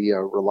enough to be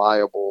a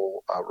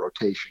reliable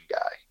rotation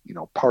guy. You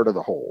know, part of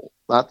the whole,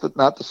 not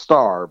the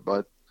star,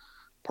 but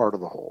part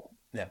of the whole.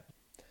 Yeah.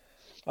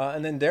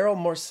 And then Daryl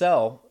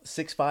Morcell,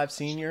 6'5"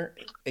 senior,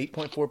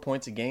 8.4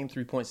 points a game,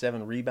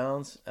 3.7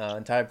 rebounds,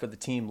 and tied for the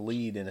team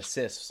lead in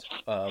assists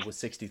with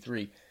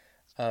 63.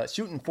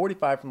 Shooting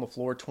 45 from the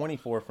floor,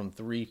 24 from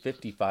three,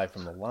 55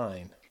 from the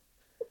line.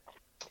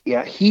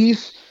 Yeah,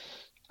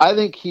 I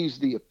think he's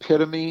the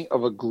epitome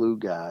of a glue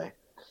guy.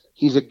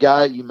 He's a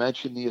guy, you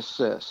mentioned the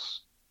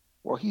assists.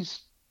 Well,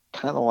 he's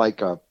kind of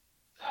like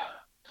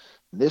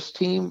this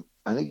team,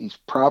 I think he's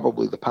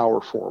probably the power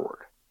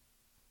forward.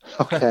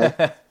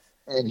 Okay.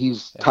 And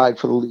he's tied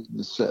for the lead in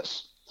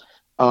assists.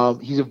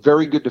 He's a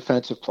very good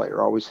defensive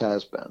player, always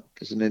has been,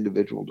 as an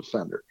individual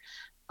defender.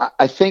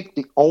 I think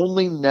the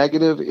only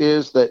negative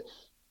is that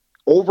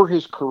over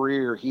his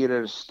career, he had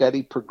a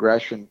steady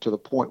progression to the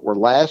point where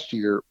last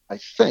year, I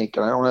think,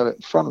 and I don't have it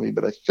in front of me,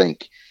 but I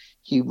think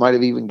he might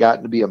have even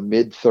gotten to be a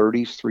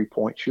mid-30s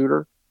three-point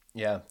shooter.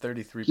 Yeah,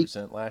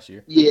 33% last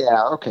year.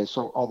 Yeah, okay,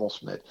 so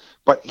almost mid.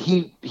 But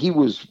he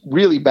was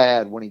really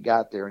bad when he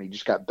got there, and he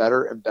just got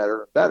better and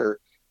better and better.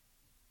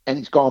 And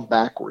he's gone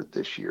backward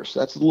this year. So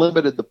that's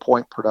limited the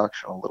point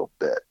production a little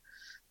bit,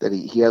 that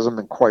he hasn't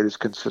been quite as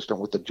consistent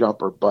with the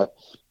jumper. But,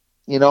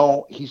 you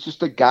know, he's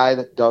just a guy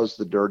that does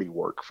the dirty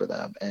work for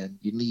them, and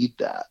you need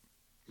that.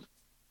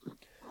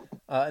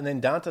 And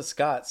then Donta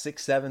Scott,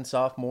 6'7",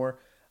 sophomore,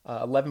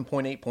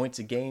 11.8 points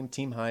a game,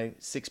 team high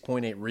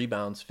 6.8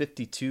 rebounds,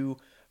 52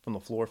 from the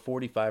floor,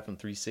 45 from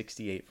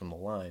 368 from the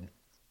line.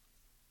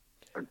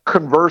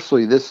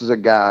 Conversely, this is a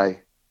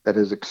guy that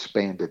has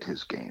expanded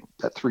his game.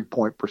 That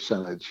 3-point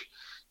percentage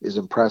is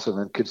impressive.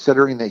 And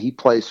considering that he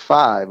plays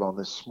 5 on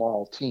this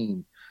small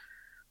team,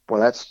 boy,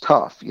 that's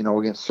tough, you know,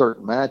 against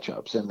certain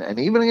matchups. And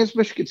even against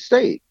Michigan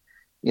State,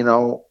 you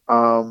know,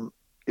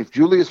 if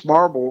Julius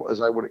Marble,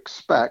 as I would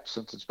expect,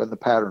 since it's been the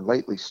pattern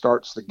lately,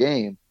 starts the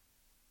game,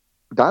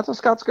 Donta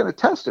Scott's going to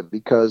test him,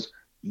 because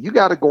you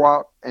got to go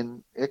out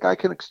and that guy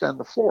can extend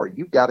the floor.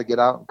 You got to get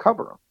out and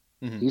cover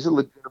him. Mm-hmm. He's a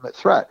legitimate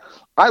threat.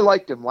 I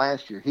liked him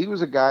last year. He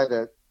was a guy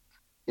that,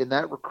 in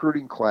that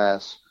recruiting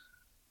class,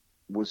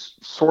 was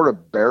sort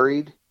of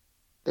buried.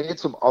 They had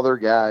some other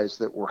guys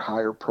that were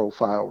higher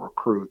profile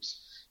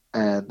recruits,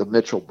 and the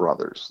Mitchell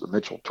brothers, the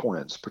Mitchell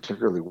twins,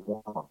 particularly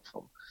one of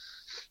them.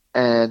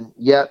 And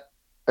yet,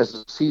 as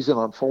the season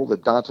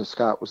unfolded, Donta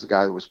Scott was the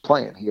guy that was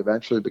playing. He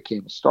eventually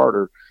became a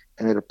starter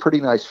and had a pretty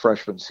nice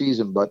freshman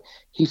season, but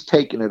he's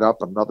taken it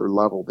up another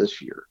level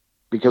this year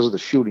because of the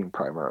shooting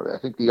primarily. I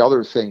think the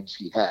other things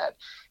he had,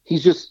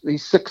 he's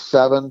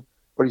 6'7",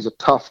 but he's a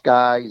tough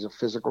guy. He's a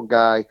physical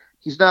guy.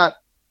 He's not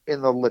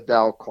in the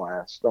Liddell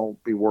class.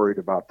 Don't be worried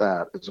about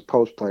that as a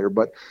post player,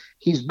 but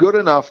he's good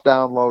enough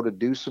down low to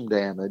do some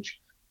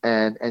damage,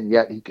 and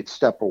yet he could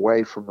step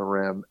away from the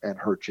rim and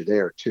hurt you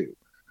there too.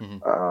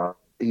 Mm-hmm.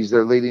 He's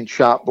their leading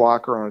shot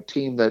blocker on a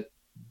team that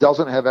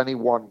doesn't have any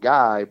one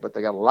guy, but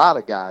they got a lot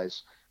of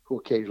guys who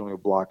occasionally will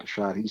block a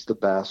shot. He's the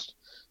best.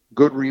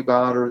 Good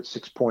rebounder at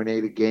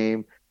 6.8 a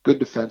game. Good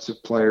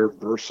defensive player,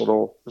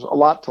 versatile. There's a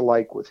lot to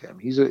like with him.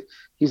 He's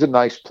a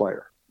nice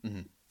player.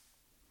 Mm-hmm.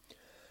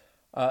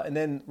 And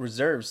then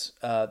reserves,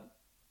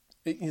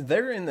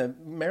 they're in the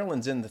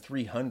Maryland's in the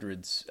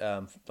 300s,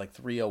 like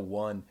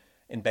 301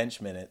 in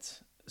bench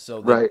minutes.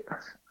 So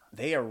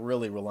they are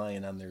really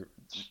relying on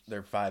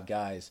their 5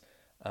 guys.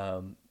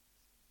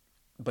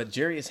 But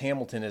Jarius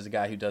Hamilton is a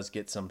guy who does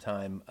get some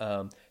time.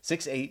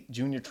 6'8",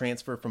 junior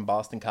transfer from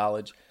Boston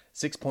College,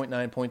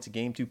 6.9 points a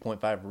game,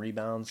 2.5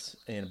 rebounds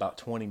in about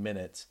 20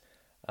 minutes.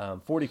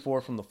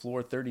 44 from the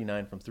floor,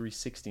 39 from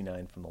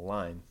 369 from the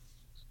line.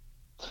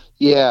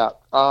 Yeah.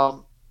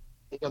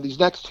 These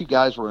next 2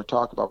 guys we're going to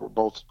talk about were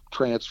both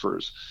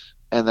transfers,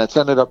 and that's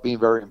ended up being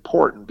very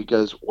important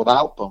because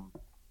without them,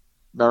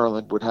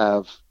 Maryland would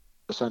have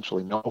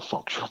essentially no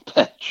functional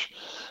bench.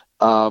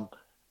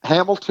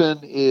 Hamilton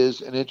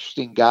is an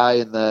interesting guy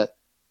in that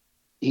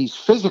he's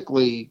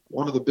physically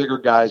one of the bigger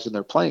guys in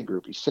their playing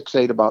group. He's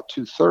 6'8", about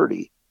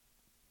 230,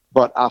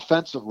 but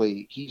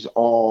offensively, he's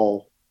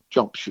all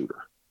jump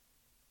shooter.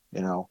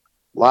 You know,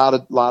 a lot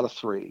of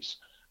threes.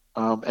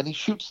 And he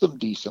shoots them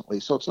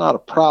decently, so it's not a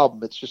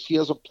problem. It's just he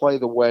doesn't play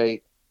the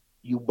way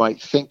you might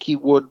think he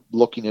would,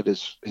 looking at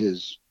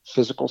his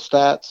physical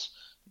stats,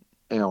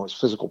 you know, his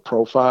physical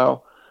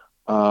profile.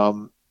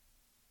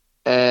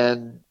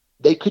 And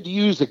they could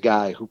use a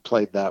guy who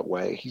played that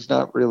way. He's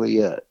not really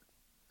it.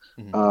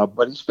 Mm-hmm.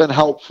 But he's been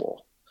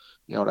helpful,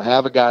 you know, to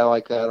have a guy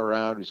like that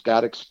around who's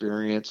got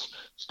experience,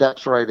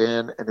 steps right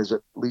in, and is at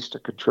least a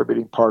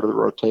contributing part of the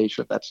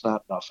rotation. That's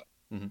not nothing.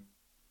 Mm-hmm.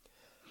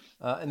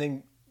 And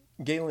then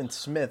Galen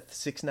Smith,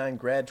 6'9"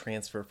 grad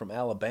transfer from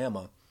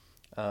Alabama,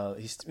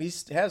 He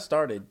has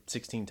started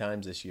 16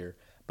 times this year,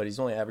 but he's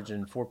only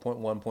averaging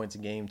 4.1 points a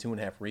game,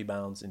 2.5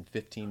 rebounds in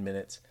 15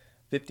 minutes,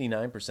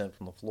 59%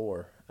 from the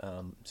floor,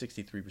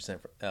 63%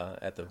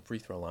 at the free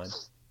throw line.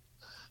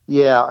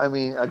 Yeah, I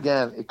mean,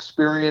 again,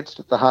 experienced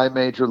at the high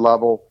major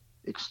level,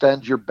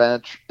 extend your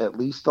bench at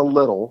least a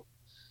little.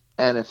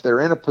 And if they're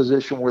in a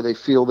position where they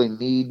feel they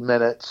need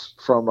minutes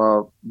from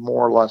a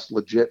more or less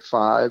legit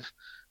five,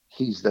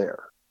 he's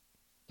there.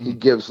 He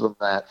gives them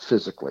that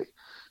physically.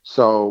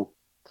 So,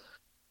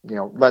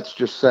 let's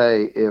just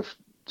say if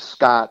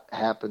Scott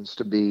happens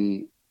to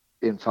be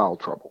in foul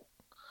trouble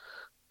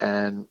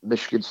and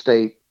Michigan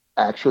State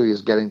actually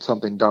is getting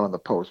something done in the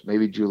post,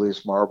 maybe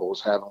Julius Marble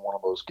is having one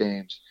of those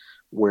games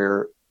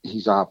where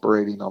he's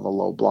operating on the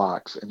low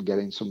blocks and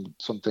getting some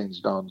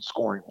things done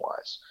scoring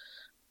wise.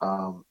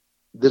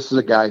 This is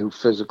a guy who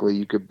physically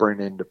you could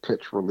bring in to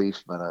pitch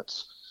relief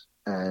minutes,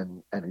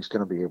 and he's going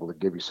to be able to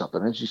give you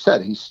something. As you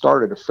said, he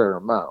started a fair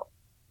amount.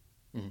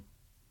 Mm-hmm.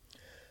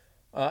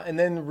 And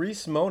then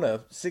Reese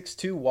Mona,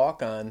 6'2"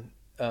 walk-on,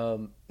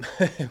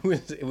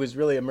 it was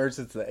really emerged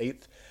as the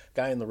eighth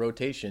guy in the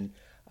rotation.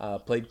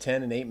 Played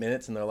 10 and 8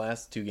 minutes in their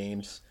last two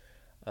games,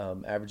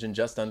 averaging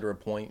just under a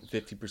point,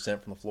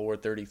 50% from the floor,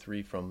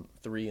 33 from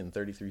three, and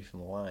 33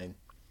 from the line.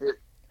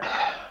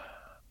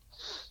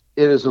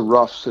 It is a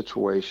rough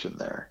situation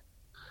there.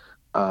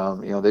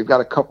 They've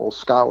got a couple of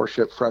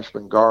scholarship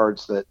freshman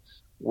guards that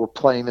were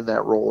playing in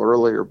that role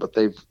earlier, but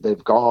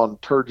they've gone.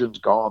 Turgeon's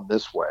gone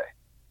this way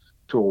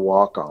to a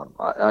walk-on.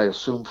 I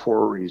assume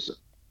for a reason.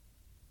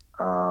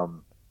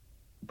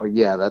 But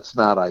yeah, that's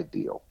not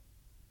ideal.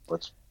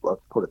 Let's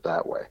put it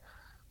that way.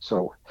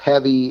 So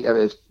heavy.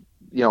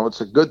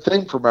 It's a good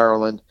thing for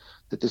Maryland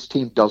that this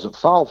team doesn't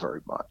foul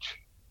very much.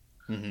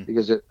 Mm-hmm.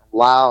 Because it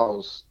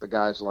allows the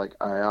guys like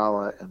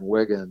Ayala and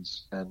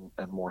Wiggins and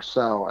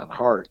Morsell and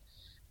Hart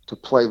to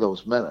play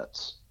those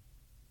minutes,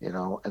 and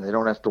they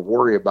don't have to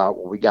worry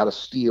about, we got to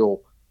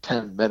steal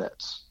 10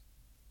 minutes,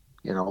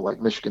 like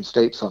Michigan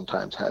State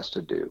sometimes has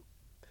to do.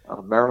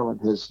 Maryland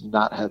has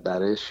not had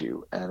that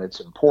issue, and it's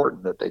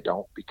important that they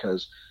don't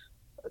because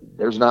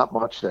there's not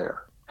much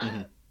there.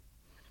 Mm-hmm.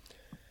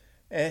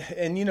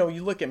 And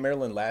you look at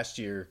Maryland last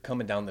year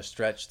coming down the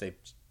stretch, they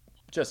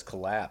just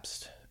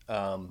collapsed.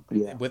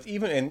 With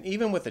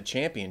even with a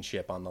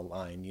championship on the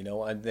line,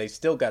 they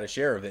still got a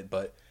share of it,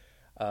 but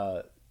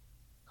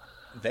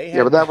they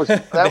had, but that was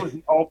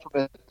the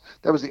ultimate.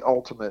 That was the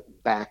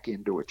ultimate back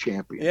into a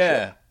championship.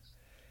 Yeah,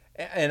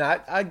 and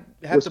I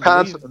have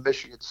Wisconsin to believe and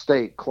Michigan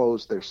State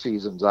closed their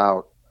seasons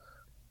out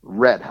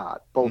red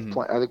hot. Both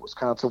I think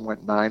Wisconsin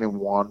went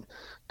 9-1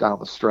 down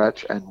the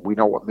stretch, and we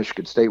know what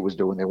Michigan State was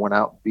doing. They went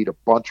out and beat a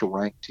bunch of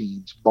ranked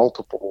teams.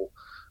 Multiple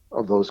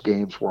of those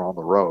games were on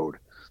the road.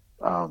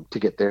 To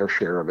get their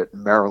share of it.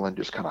 Maryland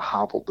just kind of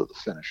hobbled to the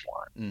finish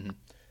line. Mm-hmm.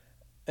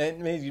 And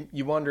maybe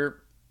you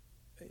wonder,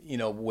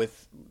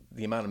 with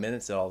the amount of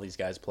minutes that all these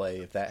guys play,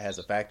 if that has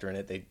a factor in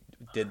it. They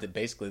did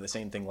basically the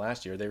same thing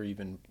last year. They were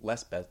even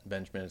less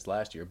bench minutes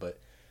last year, but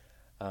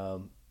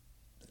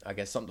I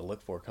guess something to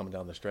look for coming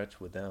down the stretch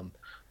with them.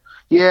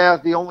 Yeah,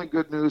 the only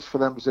good news for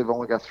them is they've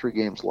only got 3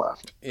 games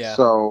left. Yeah.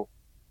 So,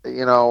 and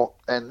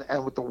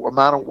with the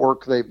amount of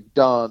work they've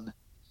done,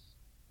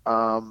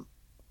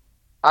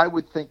 I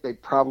would think they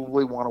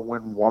probably want to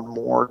win one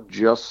more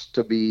just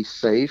to be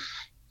safe.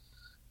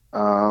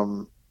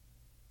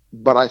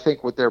 But I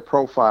think with their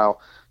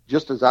profile,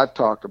 just as I've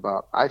talked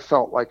about, I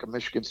felt like a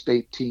Michigan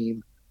State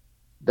team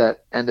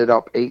that ended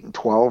up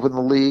 8-12 in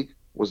the league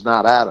was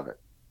not out of it.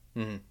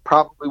 Mm-hmm.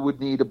 Probably would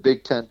need a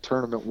Big Ten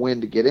tournament win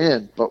to get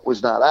in, but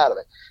was not out of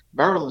it.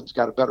 Maryland's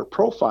got a better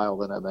profile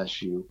than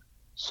MSU,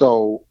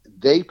 so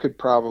they could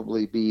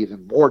probably be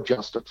even more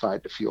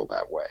justified to feel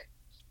that way.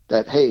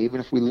 That, hey, even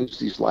if we lose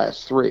these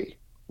last 3,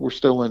 we're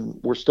still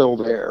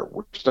there.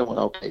 We're still in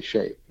okay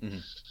shape. Mm-hmm.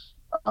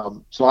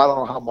 So I don't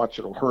know how much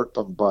it'll hurt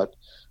them, but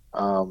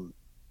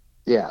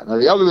yeah. Now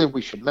the other thing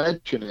we should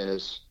mention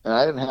is, and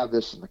I didn't have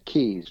this in the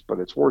keys, but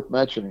it's worth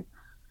mentioning.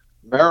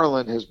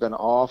 Maryland has been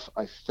off,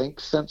 I think,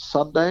 since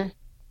Sunday.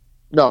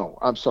 No,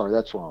 I'm sorry,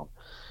 that's wrong.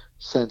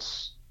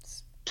 Since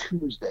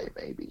Tuesday,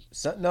 maybe.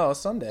 No,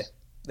 Sunday.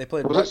 They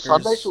played. Was it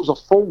Sunday? So it was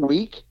a full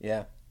week.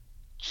 Yeah.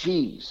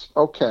 Jeez.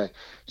 Okay.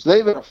 So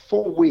they've had a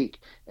full week,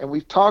 and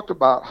we've talked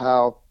about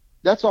how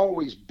that's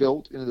always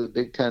built into the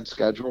Big Ten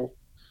schedule.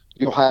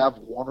 You'll have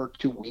 1 or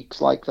 2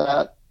 weeks like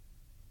that.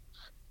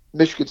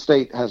 Michigan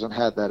State hasn't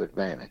had that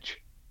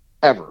advantage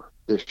ever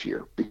this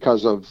year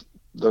because of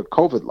the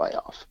COVID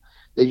layoff.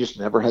 They just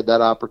never had that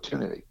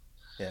opportunity.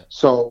 Yeah.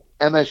 So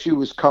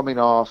MSU is coming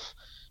off,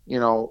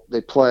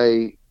 they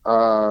play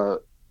on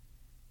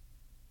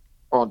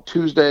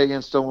Tuesday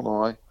against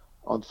Illinois,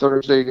 on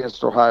Thursday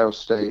against Ohio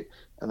State,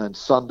 and then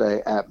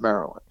Sunday at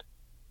Maryland.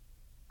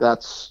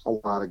 That's a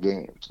lot of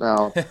games.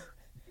 Now,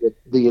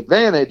 the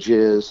advantage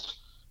is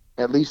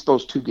at least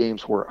those 2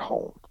 games were at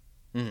home.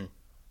 Mm-hmm.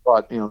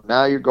 But,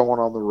 now you're going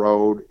on the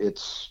road.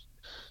 It's,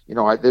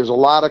 there's a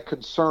lot of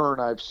concern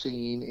I've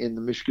seen in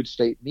the Michigan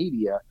State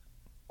media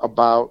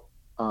about,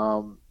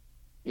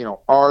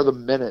 are the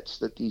minutes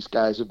that these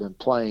guys have been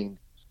playing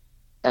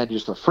and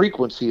just the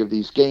frequency of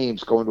these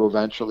games going to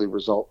eventually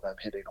result in them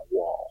hitting a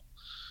wall.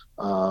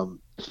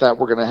 If that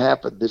were going to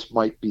happen, this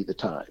might be the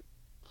time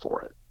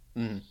for it.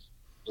 Mm-hmm.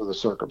 So the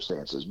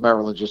circumstances.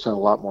 Maryland just had a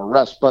lot more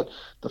rest. But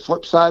the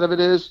flip side of it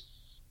is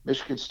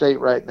Michigan State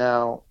right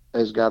now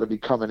has got to be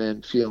coming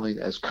in feeling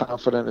as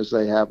confident as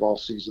they have all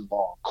season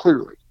long,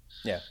 clearly.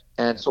 Yeah.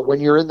 And so when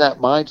you're in that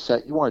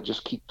mindset, you want to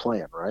just keep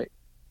playing, right?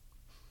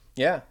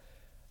 Yeah.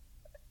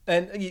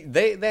 And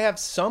they have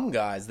some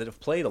guys that have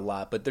played a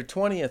lot, but they're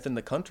 20th in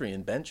the country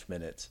in bench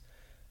minutes.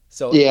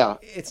 So yeah,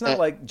 it's not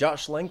like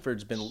Josh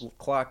Langford's been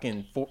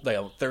clocking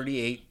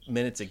 38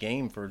 minutes a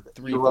game for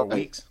 3 or 4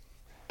 weeks.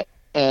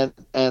 And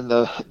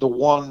the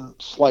one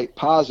slight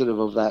positive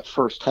of that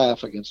first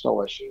half against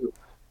OSU,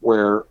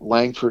 where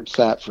Langford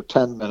sat for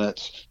 10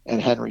 minutes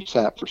and Henry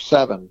sat for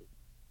 7,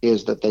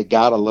 is that they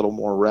got a little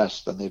more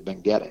rest than they've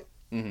been getting.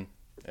 Mm-hmm.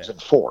 Yeah. It's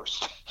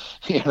enforced,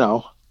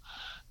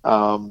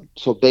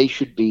 so they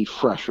should be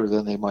fresher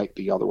than they might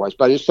be otherwise.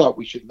 But I just thought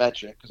we should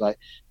mention it because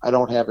I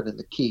don't have it in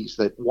the keys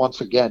that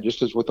once again,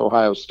 just as with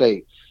Ohio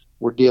State,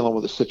 we're dealing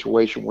with a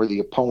situation where the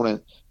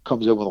opponent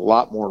comes in with a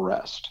lot more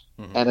rest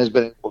and has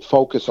been able to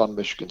focus on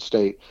Michigan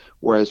State,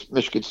 whereas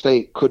Michigan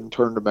State couldn't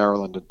turn to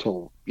Maryland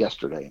until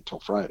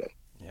Friday.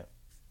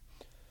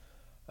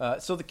 Yeah.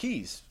 So the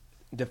keys,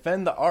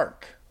 defend the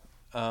arc.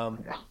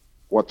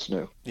 What's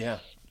new? Yeah,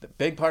 the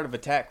big part of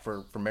attack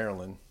for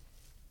Maryland.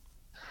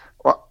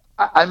 Well,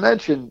 I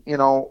mentioned,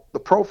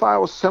 the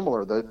profile is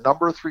similar. The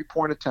number of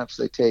 3-point attempts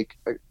they take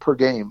per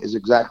game is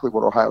exactly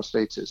what Ohio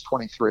State's is,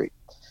 23.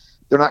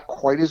 They're not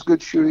quite as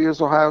good shooting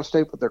as Ohio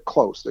State, but they're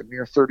close. They're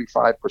near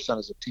 35%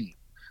 as a team.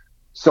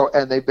 So,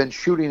 and they've been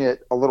shooting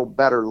it a little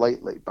better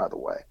lately, by the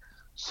way.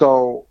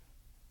 So,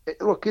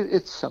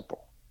 it's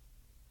simple.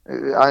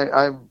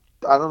 I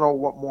don't know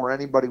what more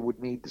anybody would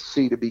need to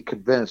see to be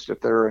convinced if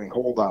there are any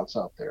holdouts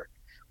out there.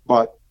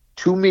 But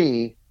to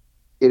me,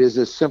 it is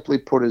as simply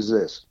put as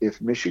this.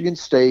 If Michigan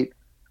State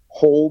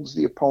holds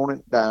the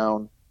opponent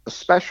down,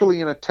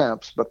 especially in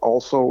attempts, but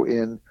also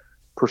in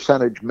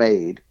percentage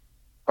made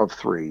of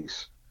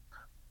threes,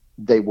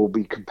 they will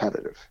be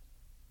competitive.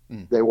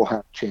 They will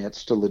have a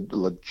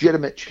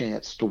legitimate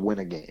chance to win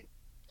a game.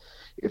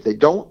 If they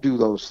don't do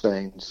those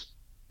things,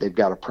 they've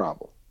got a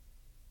problem.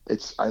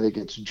 I think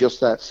it's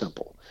just that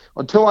simple.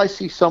 Until I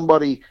see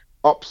somebody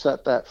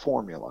upset that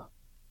formula,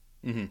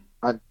 I'm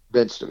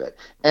convinced of it.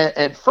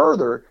 And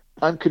further,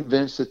 I'm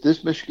convinced that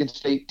this Michigan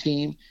State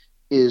team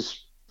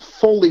is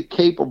fully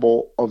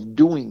capable of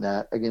doing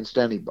that against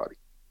anybody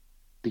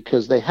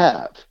because they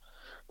have.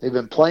 They've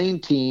been playing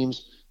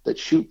teams that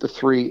shoot the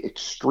three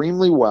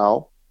extremely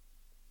well,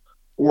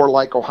 or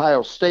like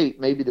Ohio State,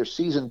 maybe their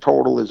season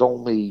total is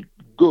only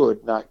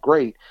good, not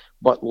great,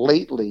 but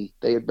lately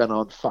they have been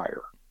on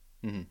fire.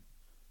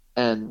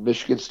 And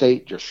Michigan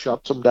State just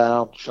shuts them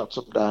down. So it's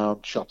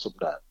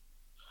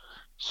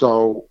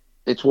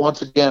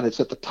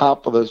at the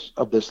top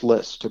of this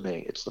list to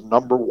me. It's the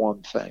number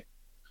one thing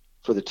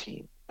for the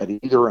team at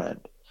either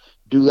end.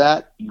 Do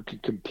that, you can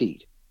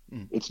compete.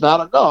 It's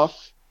not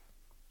enough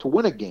to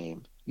win a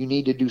game. You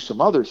need to do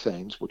some other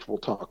things, which we'll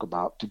talk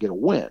about, to get a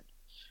win.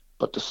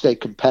 But to stay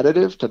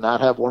competitive, to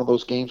not have one of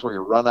those games where you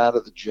run out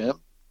of the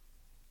gym,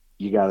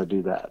 you got to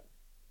do that.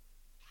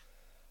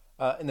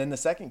 And then the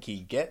second key,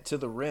 get to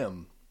the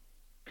rim.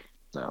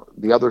 Now,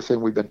 the other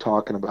thing we've been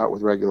talking about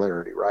with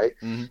regularity, right?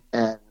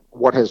 And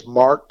what has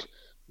marked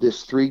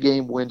this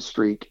 3-game win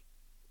streak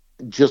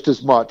just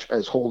as much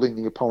as holding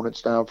the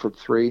opponents down from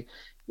 3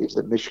 is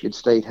that Michigan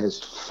State has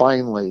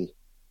finally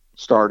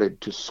started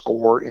to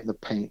score in the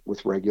paint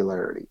with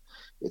regularity.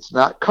 It's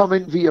not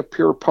coming via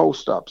pure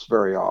post-ups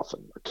very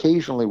often.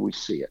 Occasionally we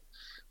see it.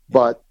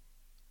 But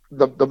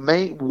the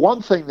main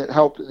one thing that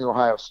helped in the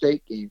Ohio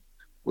State game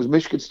was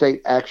Michigan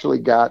State actually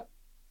got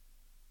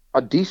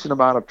a decent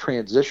amount of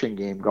transition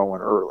game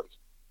going early.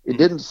 It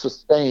didn't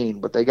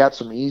sustain, but they got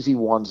some easy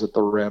ones at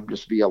the rim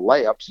just via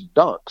layups and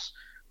dunks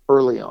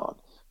early on.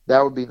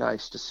 That would be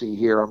nice to see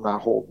here. I'm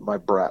not holding my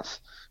breath.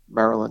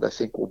 Maryland, I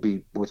think, will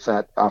be, with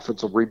that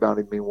offensive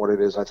rebounding being what it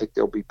is, I think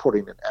they'll be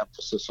putting an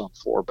emphasis on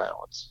floor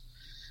balance.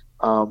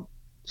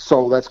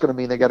 So that's going to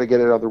mean they got to get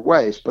it other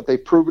ways, but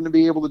they've proven to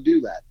be able to do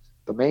that.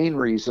 The main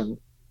reason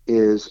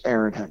is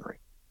Aaron Henry.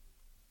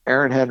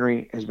 Aaron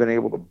Henry has been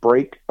able to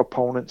break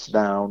opponents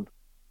down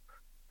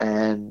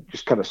and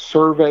just kind of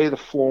survey the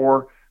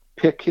floor,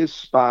 pick his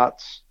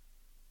spots,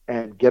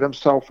 and get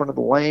himself into the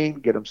lane,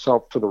 get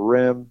himself to the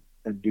rim,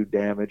 and do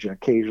damage, and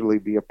occasionally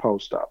via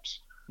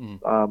post-ups.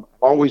 I'm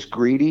always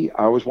greedy.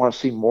 I always want to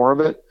see more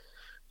of it.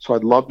 So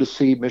I'd love to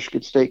see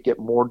Michigan State get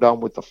more done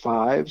with the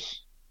 5s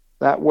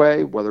that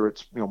way, whether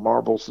it's,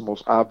 Marble's the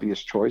most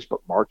obvious choice,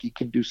 but Markey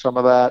can do some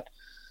of that.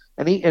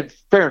 And in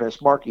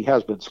fairness, Markey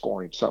has been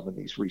scoring some in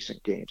these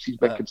recent games. He's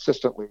been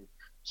consistently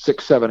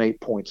 6, 7, 8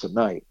 points a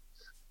night.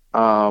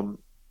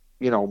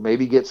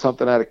 Maybe get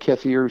something out of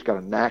Kithier, who's got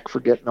a knack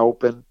for getting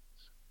open.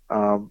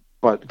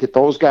 But get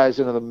those guys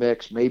into the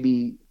mix.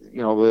 Maybe,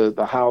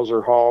 the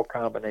Hauser-Hall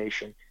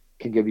combination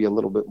can give you a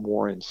little bit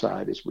more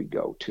inside as we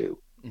go, too.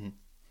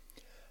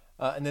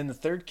 And then the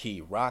third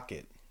key,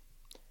 rocket.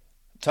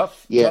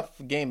 Tough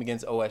game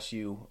against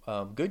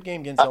OSU. Good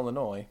game against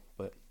Illinois,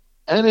 but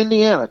and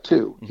Indiana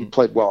too. He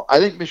played well. I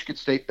think Michigan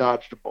State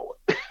dodged a bullet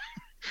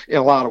in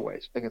a lot of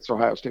ways against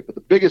Ohio State, but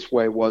the biggest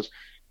way was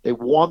they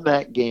won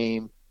that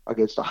game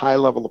against a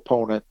high-level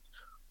opponent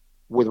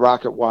with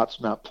Rocket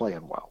Watts not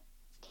playing well.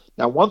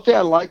 Now, one thing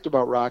I liked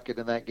about Rocket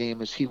in that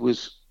game is he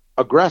was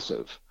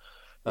aggressive.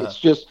 It's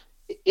just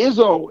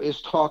Izzo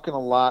is talking a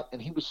lot,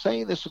 and he was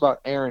saying this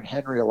about Aaron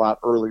Henry a lot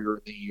earlier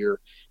in the year,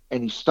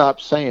 and he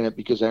stopped saying it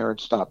because Aaron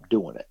stopped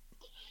doing it.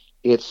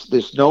 It's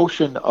this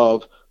notion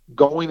of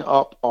going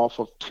up off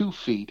of 2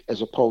 feet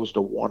as opposed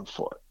to 1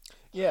 foot.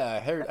 Yeah, I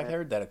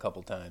heard that a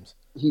couple times.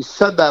 He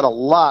said that a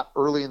lot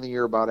early in the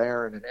year about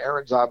Aaron, and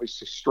Aaron's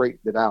obviously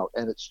straightened it out.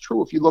 And it's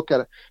true if you look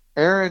at it.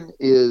 Aaron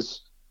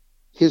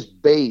his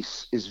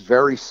base is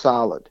very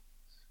solid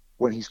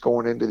when he's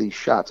going into these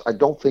shots. I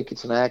don't think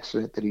it's an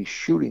accident that he's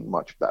shooting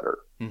much better.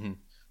 Mm-hmm.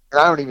 And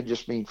I don't even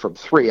just mean from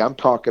 3. I'm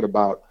talking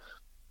about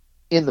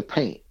in the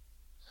paint.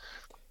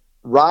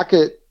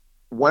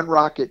 When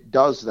Rocket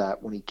does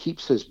that, when he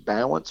keeps his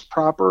balance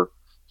proper,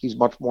 he's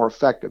much more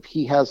effective.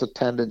 He has a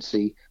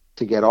tendency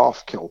to get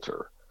off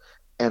kilter.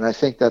 And I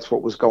think that's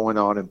what was going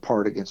on in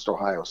part against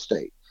Ohio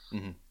State.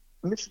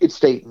 Mm-hmm. Michigan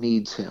State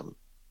needs him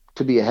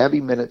to be a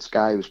heavy minutes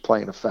guy who's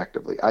playing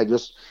effectively.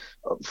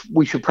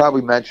 We should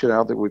probably mention, I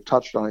don't think we've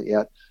touched on it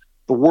yet,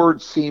 the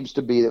word seems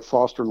to be that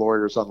Foster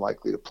Loyer is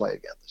unlikely to play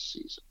again this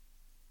season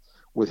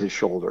with his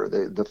shoulder.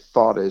 The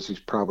thought is he's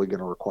probably going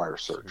to require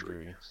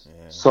surgery.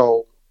 Yeah.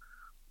 So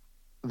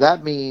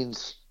that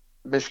means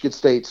Michigan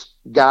State's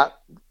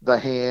got the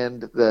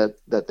hand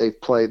that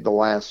they've played the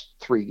last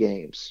 3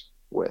 games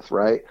with,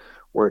 right?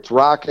 Where it's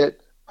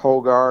Rocket,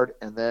 Hogard,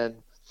 and then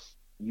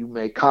you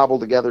may cobble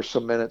together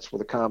some minutes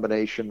with a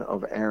combination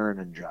of Aaron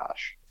and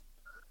Josh.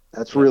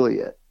 That's really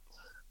it.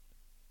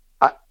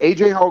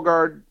 A.J.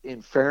 Hogard,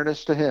 in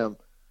fairness to him,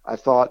 I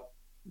thought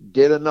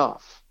did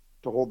enough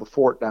to hold the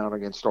fort down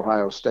against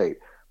Ohio State.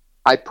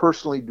 I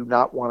personally do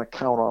not want to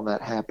count on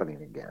that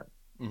happening again.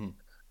 Mm-hmm.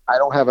 I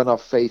don't have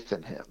enough faith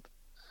in him.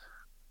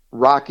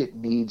 Rocket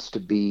needs to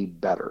be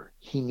better.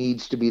 He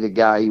needs to be the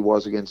guy he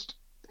was against,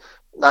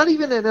 not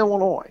even in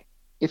Illinois.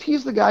 If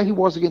he's the guy he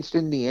was against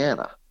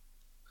Indiana,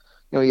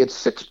 he had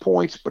 6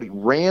 points, but he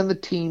ran the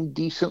team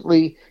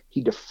decently.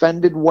 He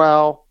defended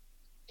well.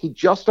 He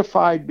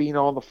justified being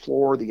on the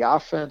floor. The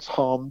offense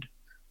hummed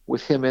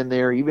with him in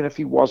there, even if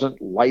he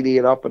wasn't lighting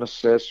it up in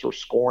assists or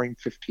scoring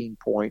 15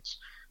 points.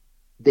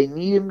 They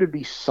need him to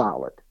be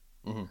solid.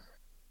 Mm-hmm.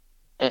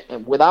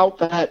 And without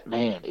that,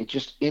 man, it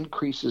just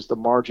increases the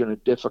margin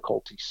of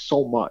difficulty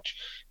so much,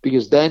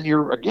 because then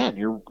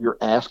you're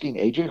asking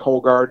A.J.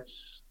 Hogard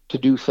to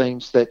do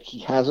things that he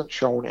hasn't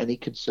shown any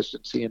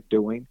consistency in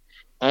doing,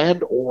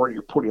 and or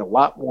you're putting a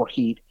lot more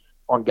heat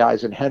on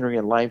guys in Henry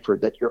and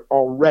Langford that you're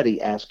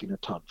already asking a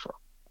ton from.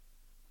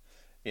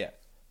 Yeah.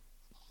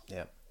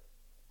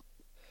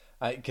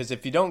 Because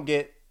if you don't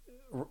get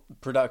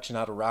production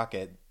out of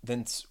Rocket,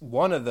 then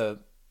one of the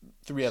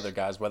 3 other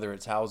guys, whether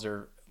it's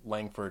Hauser,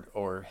 Langford,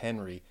 or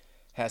Henry,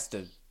 has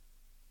to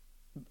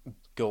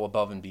go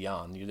above and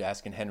beyond. You're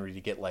asking Henry to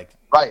get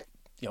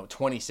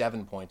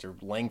 27 points, or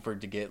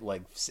Langford to get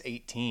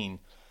 18,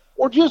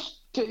 or just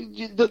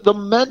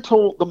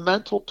the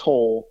mental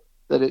toll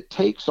that it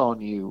takes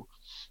on you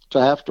to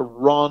have to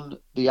run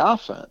the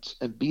offense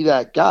and be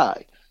that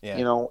guy.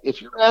 Yeah.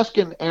 If you're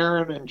asking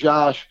Aaron and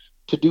Josh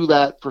to do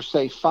that for,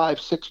 say,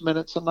 5-6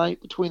 minutes a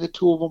night between the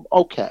 2 of them,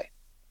 okay.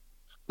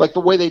 Like the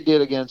way they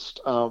did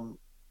against Ohio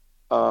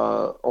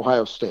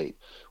State,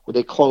 where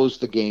they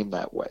closed the game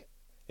that way.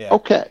 Yeah.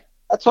 Okay,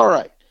 that's all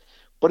right.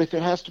 But if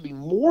it has to be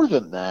more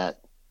than that,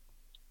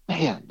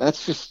 man,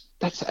 that's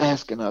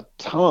asking a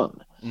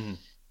ton. Mm-hmm.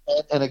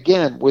 And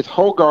again, with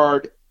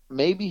Hogard,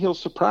 maybe he'll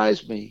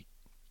surprise me,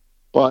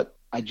 but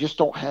I just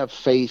don't have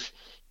faith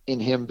in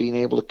him being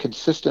able to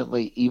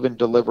consistently even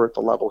deliver at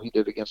the level he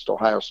did against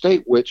Ohio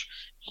State, which,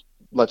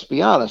 let's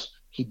be honest,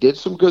 he did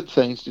some good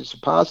things, did some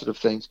positive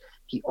things.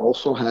 He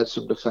also had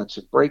some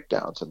defensive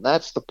breakdowns, and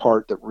that's the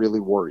part that really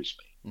worries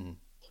me. Mm-hmm.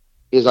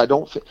 Is I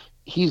don't think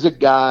he's a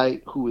guy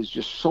who is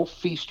just so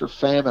feast or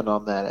famine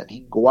on that, and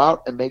he can go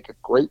out and make a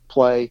great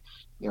play.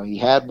 He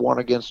had one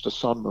against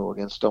Sunmu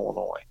against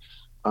Illinois.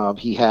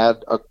 He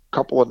had a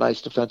couple of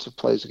nice defensive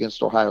plays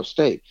against Ohio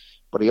State,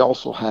 but he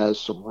also has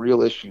some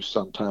real issues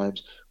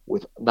sometimes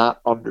with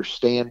not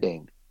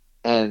understanding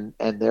and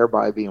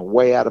thereby being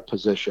way out of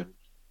position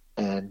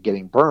and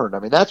getting burned. I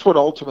mean, that's what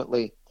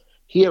ultimately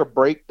he had a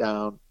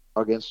breakdown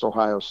against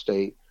Ohio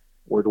State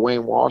where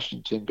Dwayne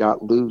Washington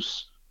got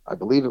loose. I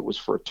believe it was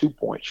for a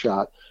 2-point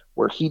shot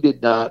where he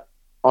did not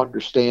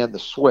understand the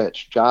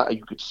switch.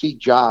 You could see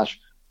Josh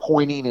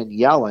pointing and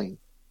yelling.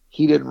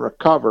 He didn't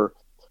recover.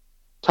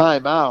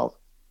 Timeout.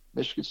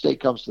 Michigan State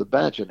comes to the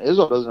bench, and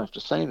Izzo doesn't have to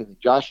say anything.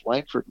 Josh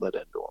Langford lit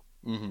into him,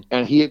 mm-hmm.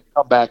 and he had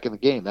come back in the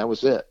game. That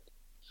was it.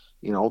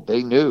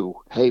 They knew,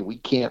 hey, we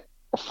can't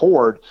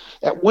afford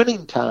at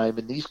winning time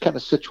in these kind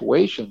of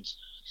situations.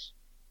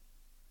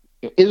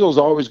 Izzo's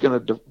always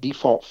going to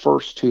default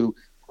first to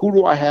who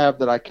do I have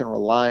that I can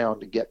rely on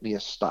to get me a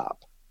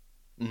stop.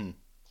 Mm-hmm.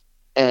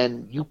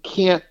 And you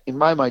can't, in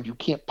my mind, you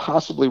can't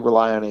possibly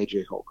rely on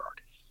A.J. Hoggard.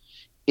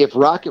 If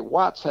Rocket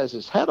Watts has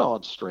his head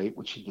on straight,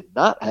 which he did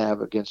not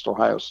have against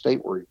Ohio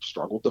State, where he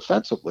struggled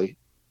defensively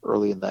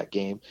early in that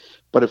game,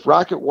 but if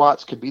Rocket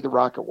Watts can be the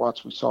Rocket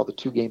Watts we saw the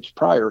 2 games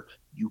prior,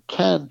 you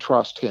can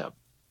trust him.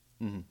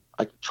 Mm-hmm.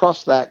 I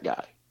trust that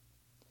guy.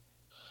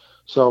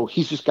 So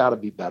he's just got to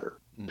be better,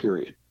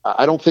 period.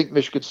 I don't think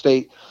Michigan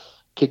State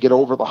can get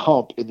over the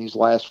hump in these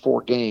last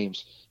 4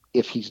 games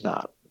if he's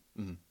not.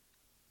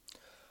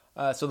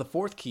 So the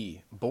fourth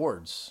key,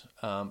 boards,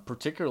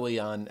 particularly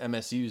on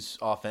MSU's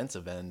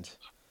offensive end.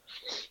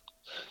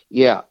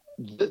 Yeah,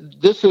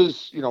 this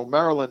is,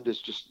 Maryland is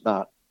just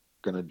not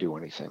going to do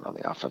anything on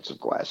the offensive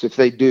glass. If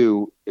they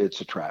do,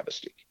 it's a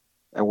travesty,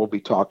 and we'll be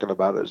talking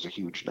about it as a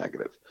huge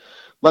negative.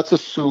 Let's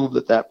assume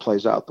that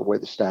plays out the way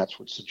the stats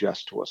would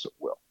suggest to us it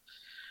will.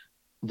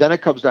 Then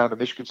it comes down to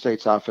Michigan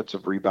State's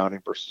offensive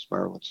rebounding versus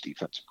Maryland's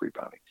defensive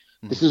rebounding.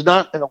 Mm-hmm. This is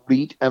not an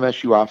elite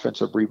MSU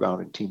offensive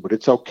rebounding team, but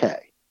it's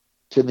okay.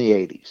 It's in the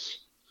 80s.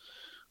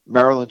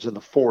 Maryland's in the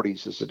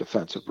 40s as a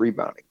defensive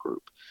rebounding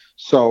group.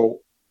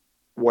 So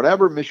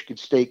whatever Michigan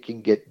State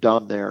can get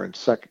done there in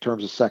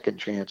terms of second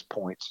chance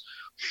points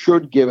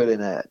should give it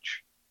an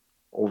edge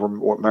over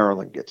what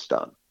Maryland gets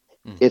done.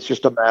 Mm-hmm. It's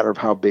just a matter of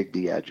how big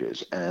the edge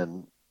is,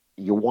 and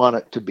you want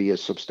it to be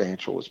as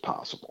substantial as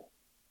possible.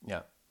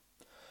 Yeah.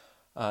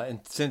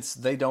 And since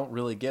they don't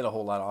really get a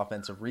whole lot of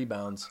offensive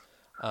rebounds,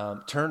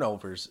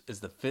 turnovers is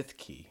the fifth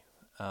key.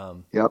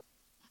 Yep.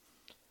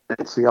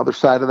 It's the other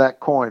side of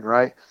that coin,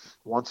 right?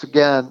 Once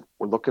again,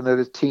 we're looking at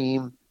a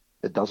team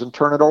that doesn't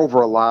turn it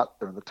over a lot.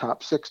 They're in the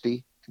top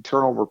 60 in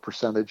turnover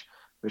percentage.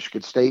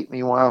 Michigan State,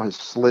 meanwhile, has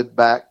slid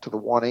back to the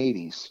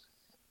 180s.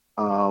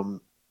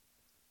 On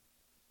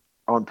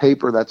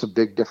paper, that's a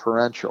big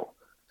differential.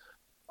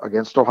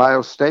 Against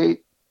Ohio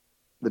State,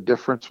 the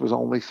difference was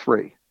only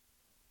 3.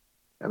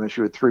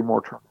 MSU had 3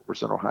 more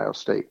turnovers than Ohio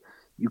State.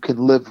 You can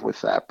live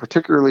with that,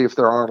 particularly if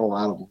there aren't a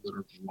lot of them that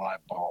are live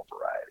ball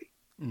variety.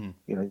 Mm.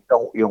 You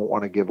don't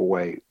want to give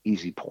away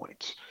easy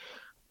points.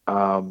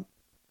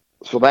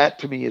 So that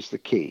to me is the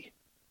key.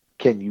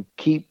 Can you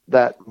keep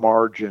that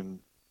margin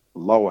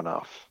low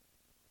enough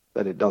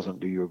that it doesn't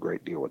do you a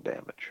great deal of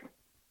damage?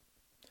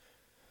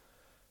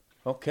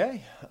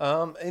 Okay.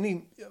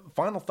 Any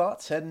final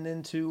thoughts heading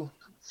into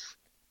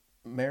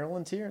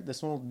Maryland here?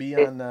 This one will be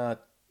on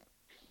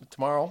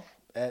tomorrow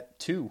at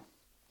 2.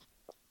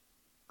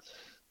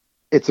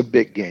 It's a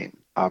big game,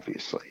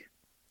 obviously.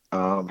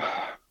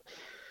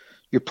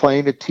 You're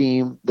playing a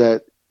team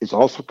that is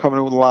also coming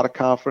in with a lot of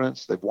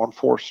confidence. They've won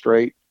 4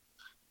 straight.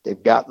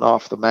 They've gotten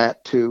off the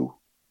mat, too.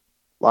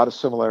 A lot of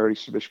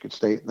similarities to Michigan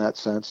State in that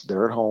sense.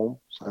 They're at home,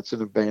 so that's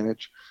an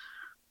advantage.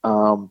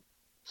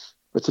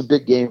 It's a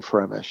big game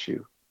for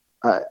MSU.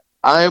 I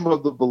am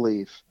of the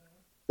belief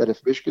that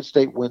if Michigan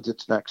State wins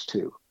its next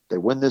 2, they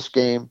win this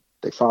game,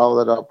 they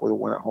follow that up with a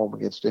win at home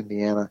against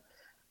Indiana,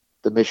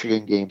 the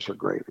Michigan games are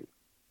gravy.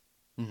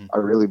 Mm-hmm. I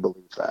really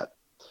believe that.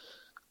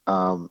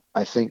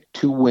 I think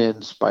 2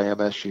 wins by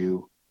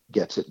MSU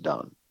gets it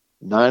done.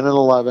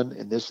 9-11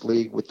 in this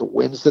league with the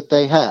wins that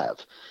they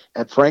have.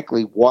 And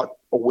frankly, what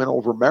a win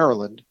over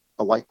Maryland,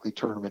 a likely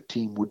tournament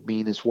team, would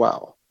mean as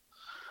well.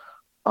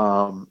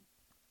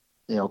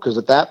 Because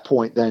at that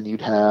point, then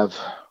you'd have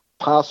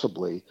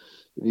possibly,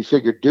 if you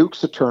figure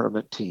Duke's a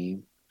tournament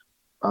team,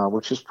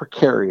 which is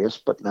precarious,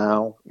 but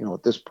now,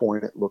 at this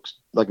point, it looks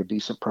like a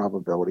decent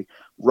probability.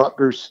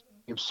 Rutgers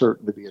seems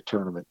certain to be a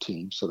tournament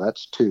team, so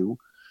that's 2.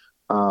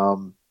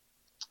 And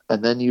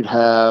then you'd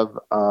have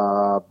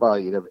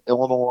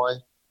Illinois,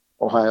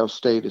 Ohio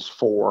State is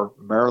 4,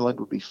 Maryland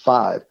would be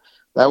 5.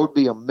 That would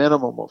be a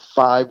minimum of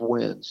 5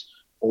 wins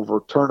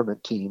over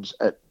tournament teams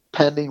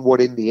pending what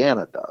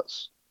Indiana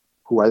does,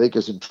 who I think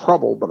is in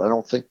trouble, but I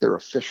don't think they're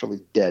officially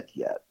dead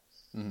yet.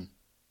 Mm-hmm.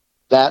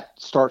 That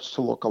starts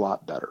to look a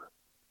lot better,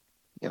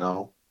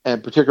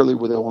 and particularly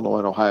with Illinois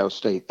and Ohio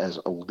State as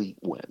elite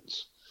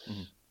wins.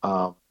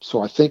 Mm-hmm.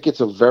 So I think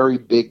it's a very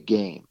big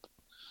game.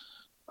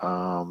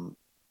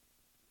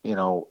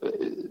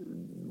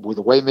 With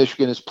the way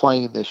Michigan is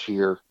playing this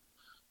year,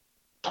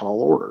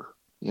 tall order,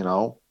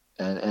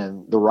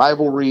 and the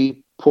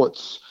rivalry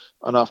puts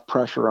enough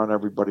pressure on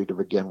everybody to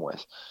begin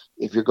with.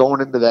 If you're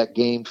going into that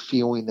game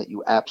feeling that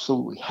you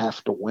absolutely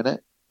have to win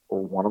it,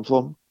 or one of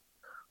them,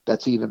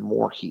 that's even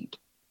more heat.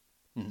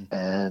 Mm-hmm.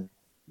 And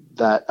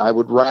that I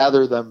would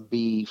rather them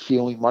be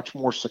feeling much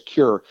more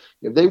secure.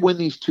 If they win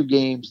these 2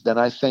 games, then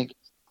I think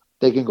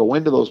they can go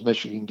into those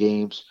Michigan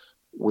games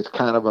with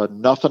kind of a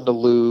nothing to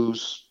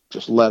lose,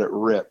 just let it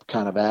rip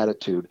kind of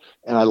attitude.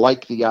 And I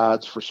like the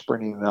odds for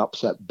sprinting an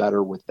upset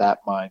better with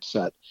that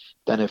mindset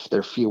than if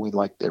they're feeling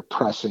like they're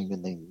pressing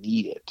and they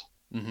need it.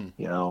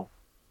 Mm-hmm.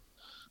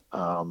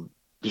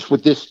 Just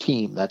with this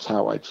team, that's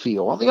how I'd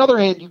feel. On the other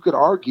hand, you could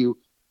argue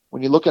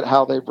when you look at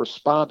how they've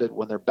responded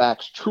when their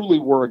backs truly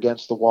were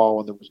against the wall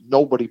and there was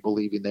nobody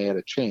believing they had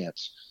a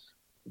chance,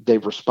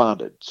 they've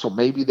responded. So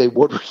maybe they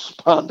would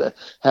respond to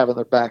having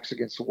their backs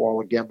against the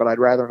wall again, but I'd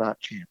rather not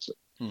chance it.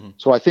 Mm-hmm.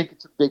 So I think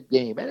it's a big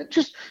game, and it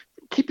just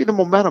keeping the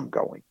momentum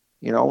going.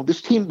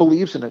 This team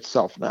believes in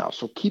itself now,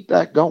 so keep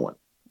that going.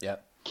 Yeah.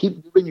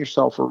 Keep giving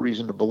yourself a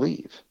reason to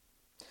believe.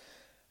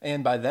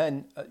 And by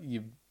then,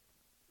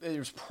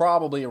 there's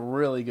probably a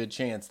really good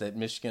chance that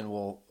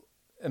Michigan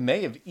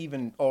may have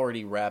even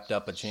already wrapped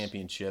up a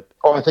championship.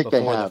 Oh, I think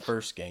they have. The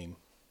first game.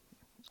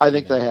 I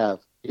think they have.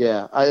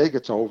 Yeah, I think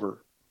it's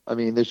over. I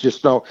mean, there's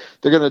just they're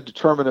going to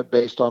determine it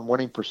based on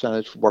winning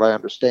percentage. From what I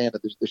understand,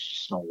 there's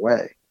just no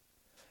way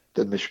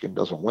that Michigan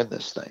doesn't win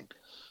this thing.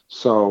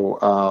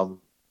 So,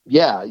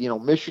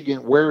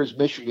 Michigan, where is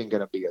Michigan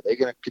going to be? Are they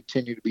going to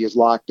continue to be as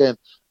locked in?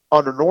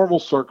 Under normal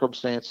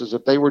circumstances,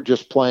 if they were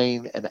just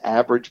playing an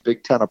average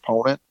Big Ten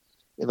opponent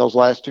in those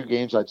last two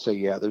games, I'd say,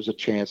 yeah, there's a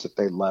chance that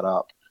they let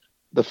up.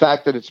 The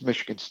fact that it's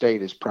Michigan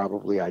State is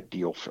probably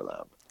ideal for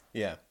them.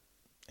 Yeah.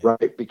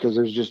 Right? Because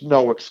there's just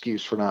no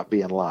excuse for not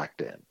being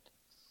locked in.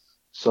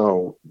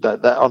 So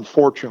that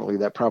unfortunately,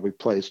 that probably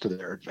plays to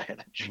their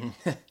advantage.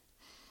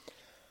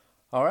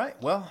 All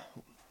right. Well,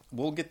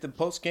 we'll get the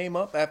post game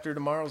up after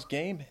tomorrow's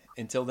game.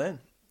 Until then,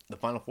 the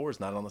Final Four is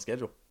not on the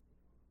schedule.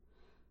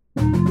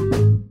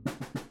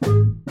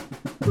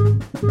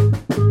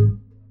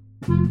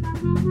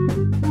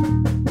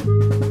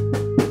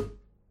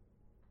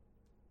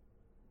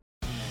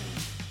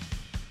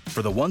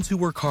 For the ones who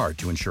work hard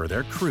to ensure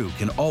their crew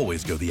can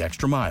always go the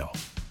extra mile,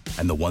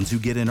 and the ones who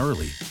get in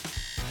early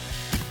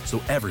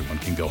so everyone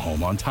can go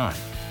home on time,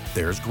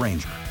 there's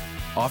Grainger,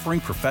 offering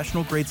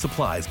professional-grade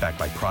supplies backed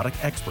by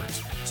product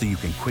experts so you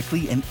can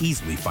quickly and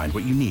easily find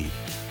what you need.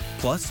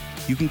 Plus,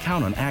 you can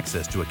count on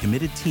access to a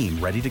committed team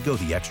ready to go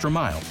the extra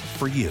mile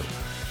for you.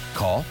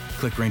 Call,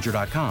 click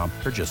Grainger.com,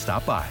 or just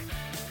stop by.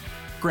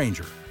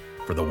 Grainger,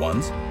 for the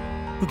ones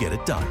who get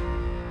it done.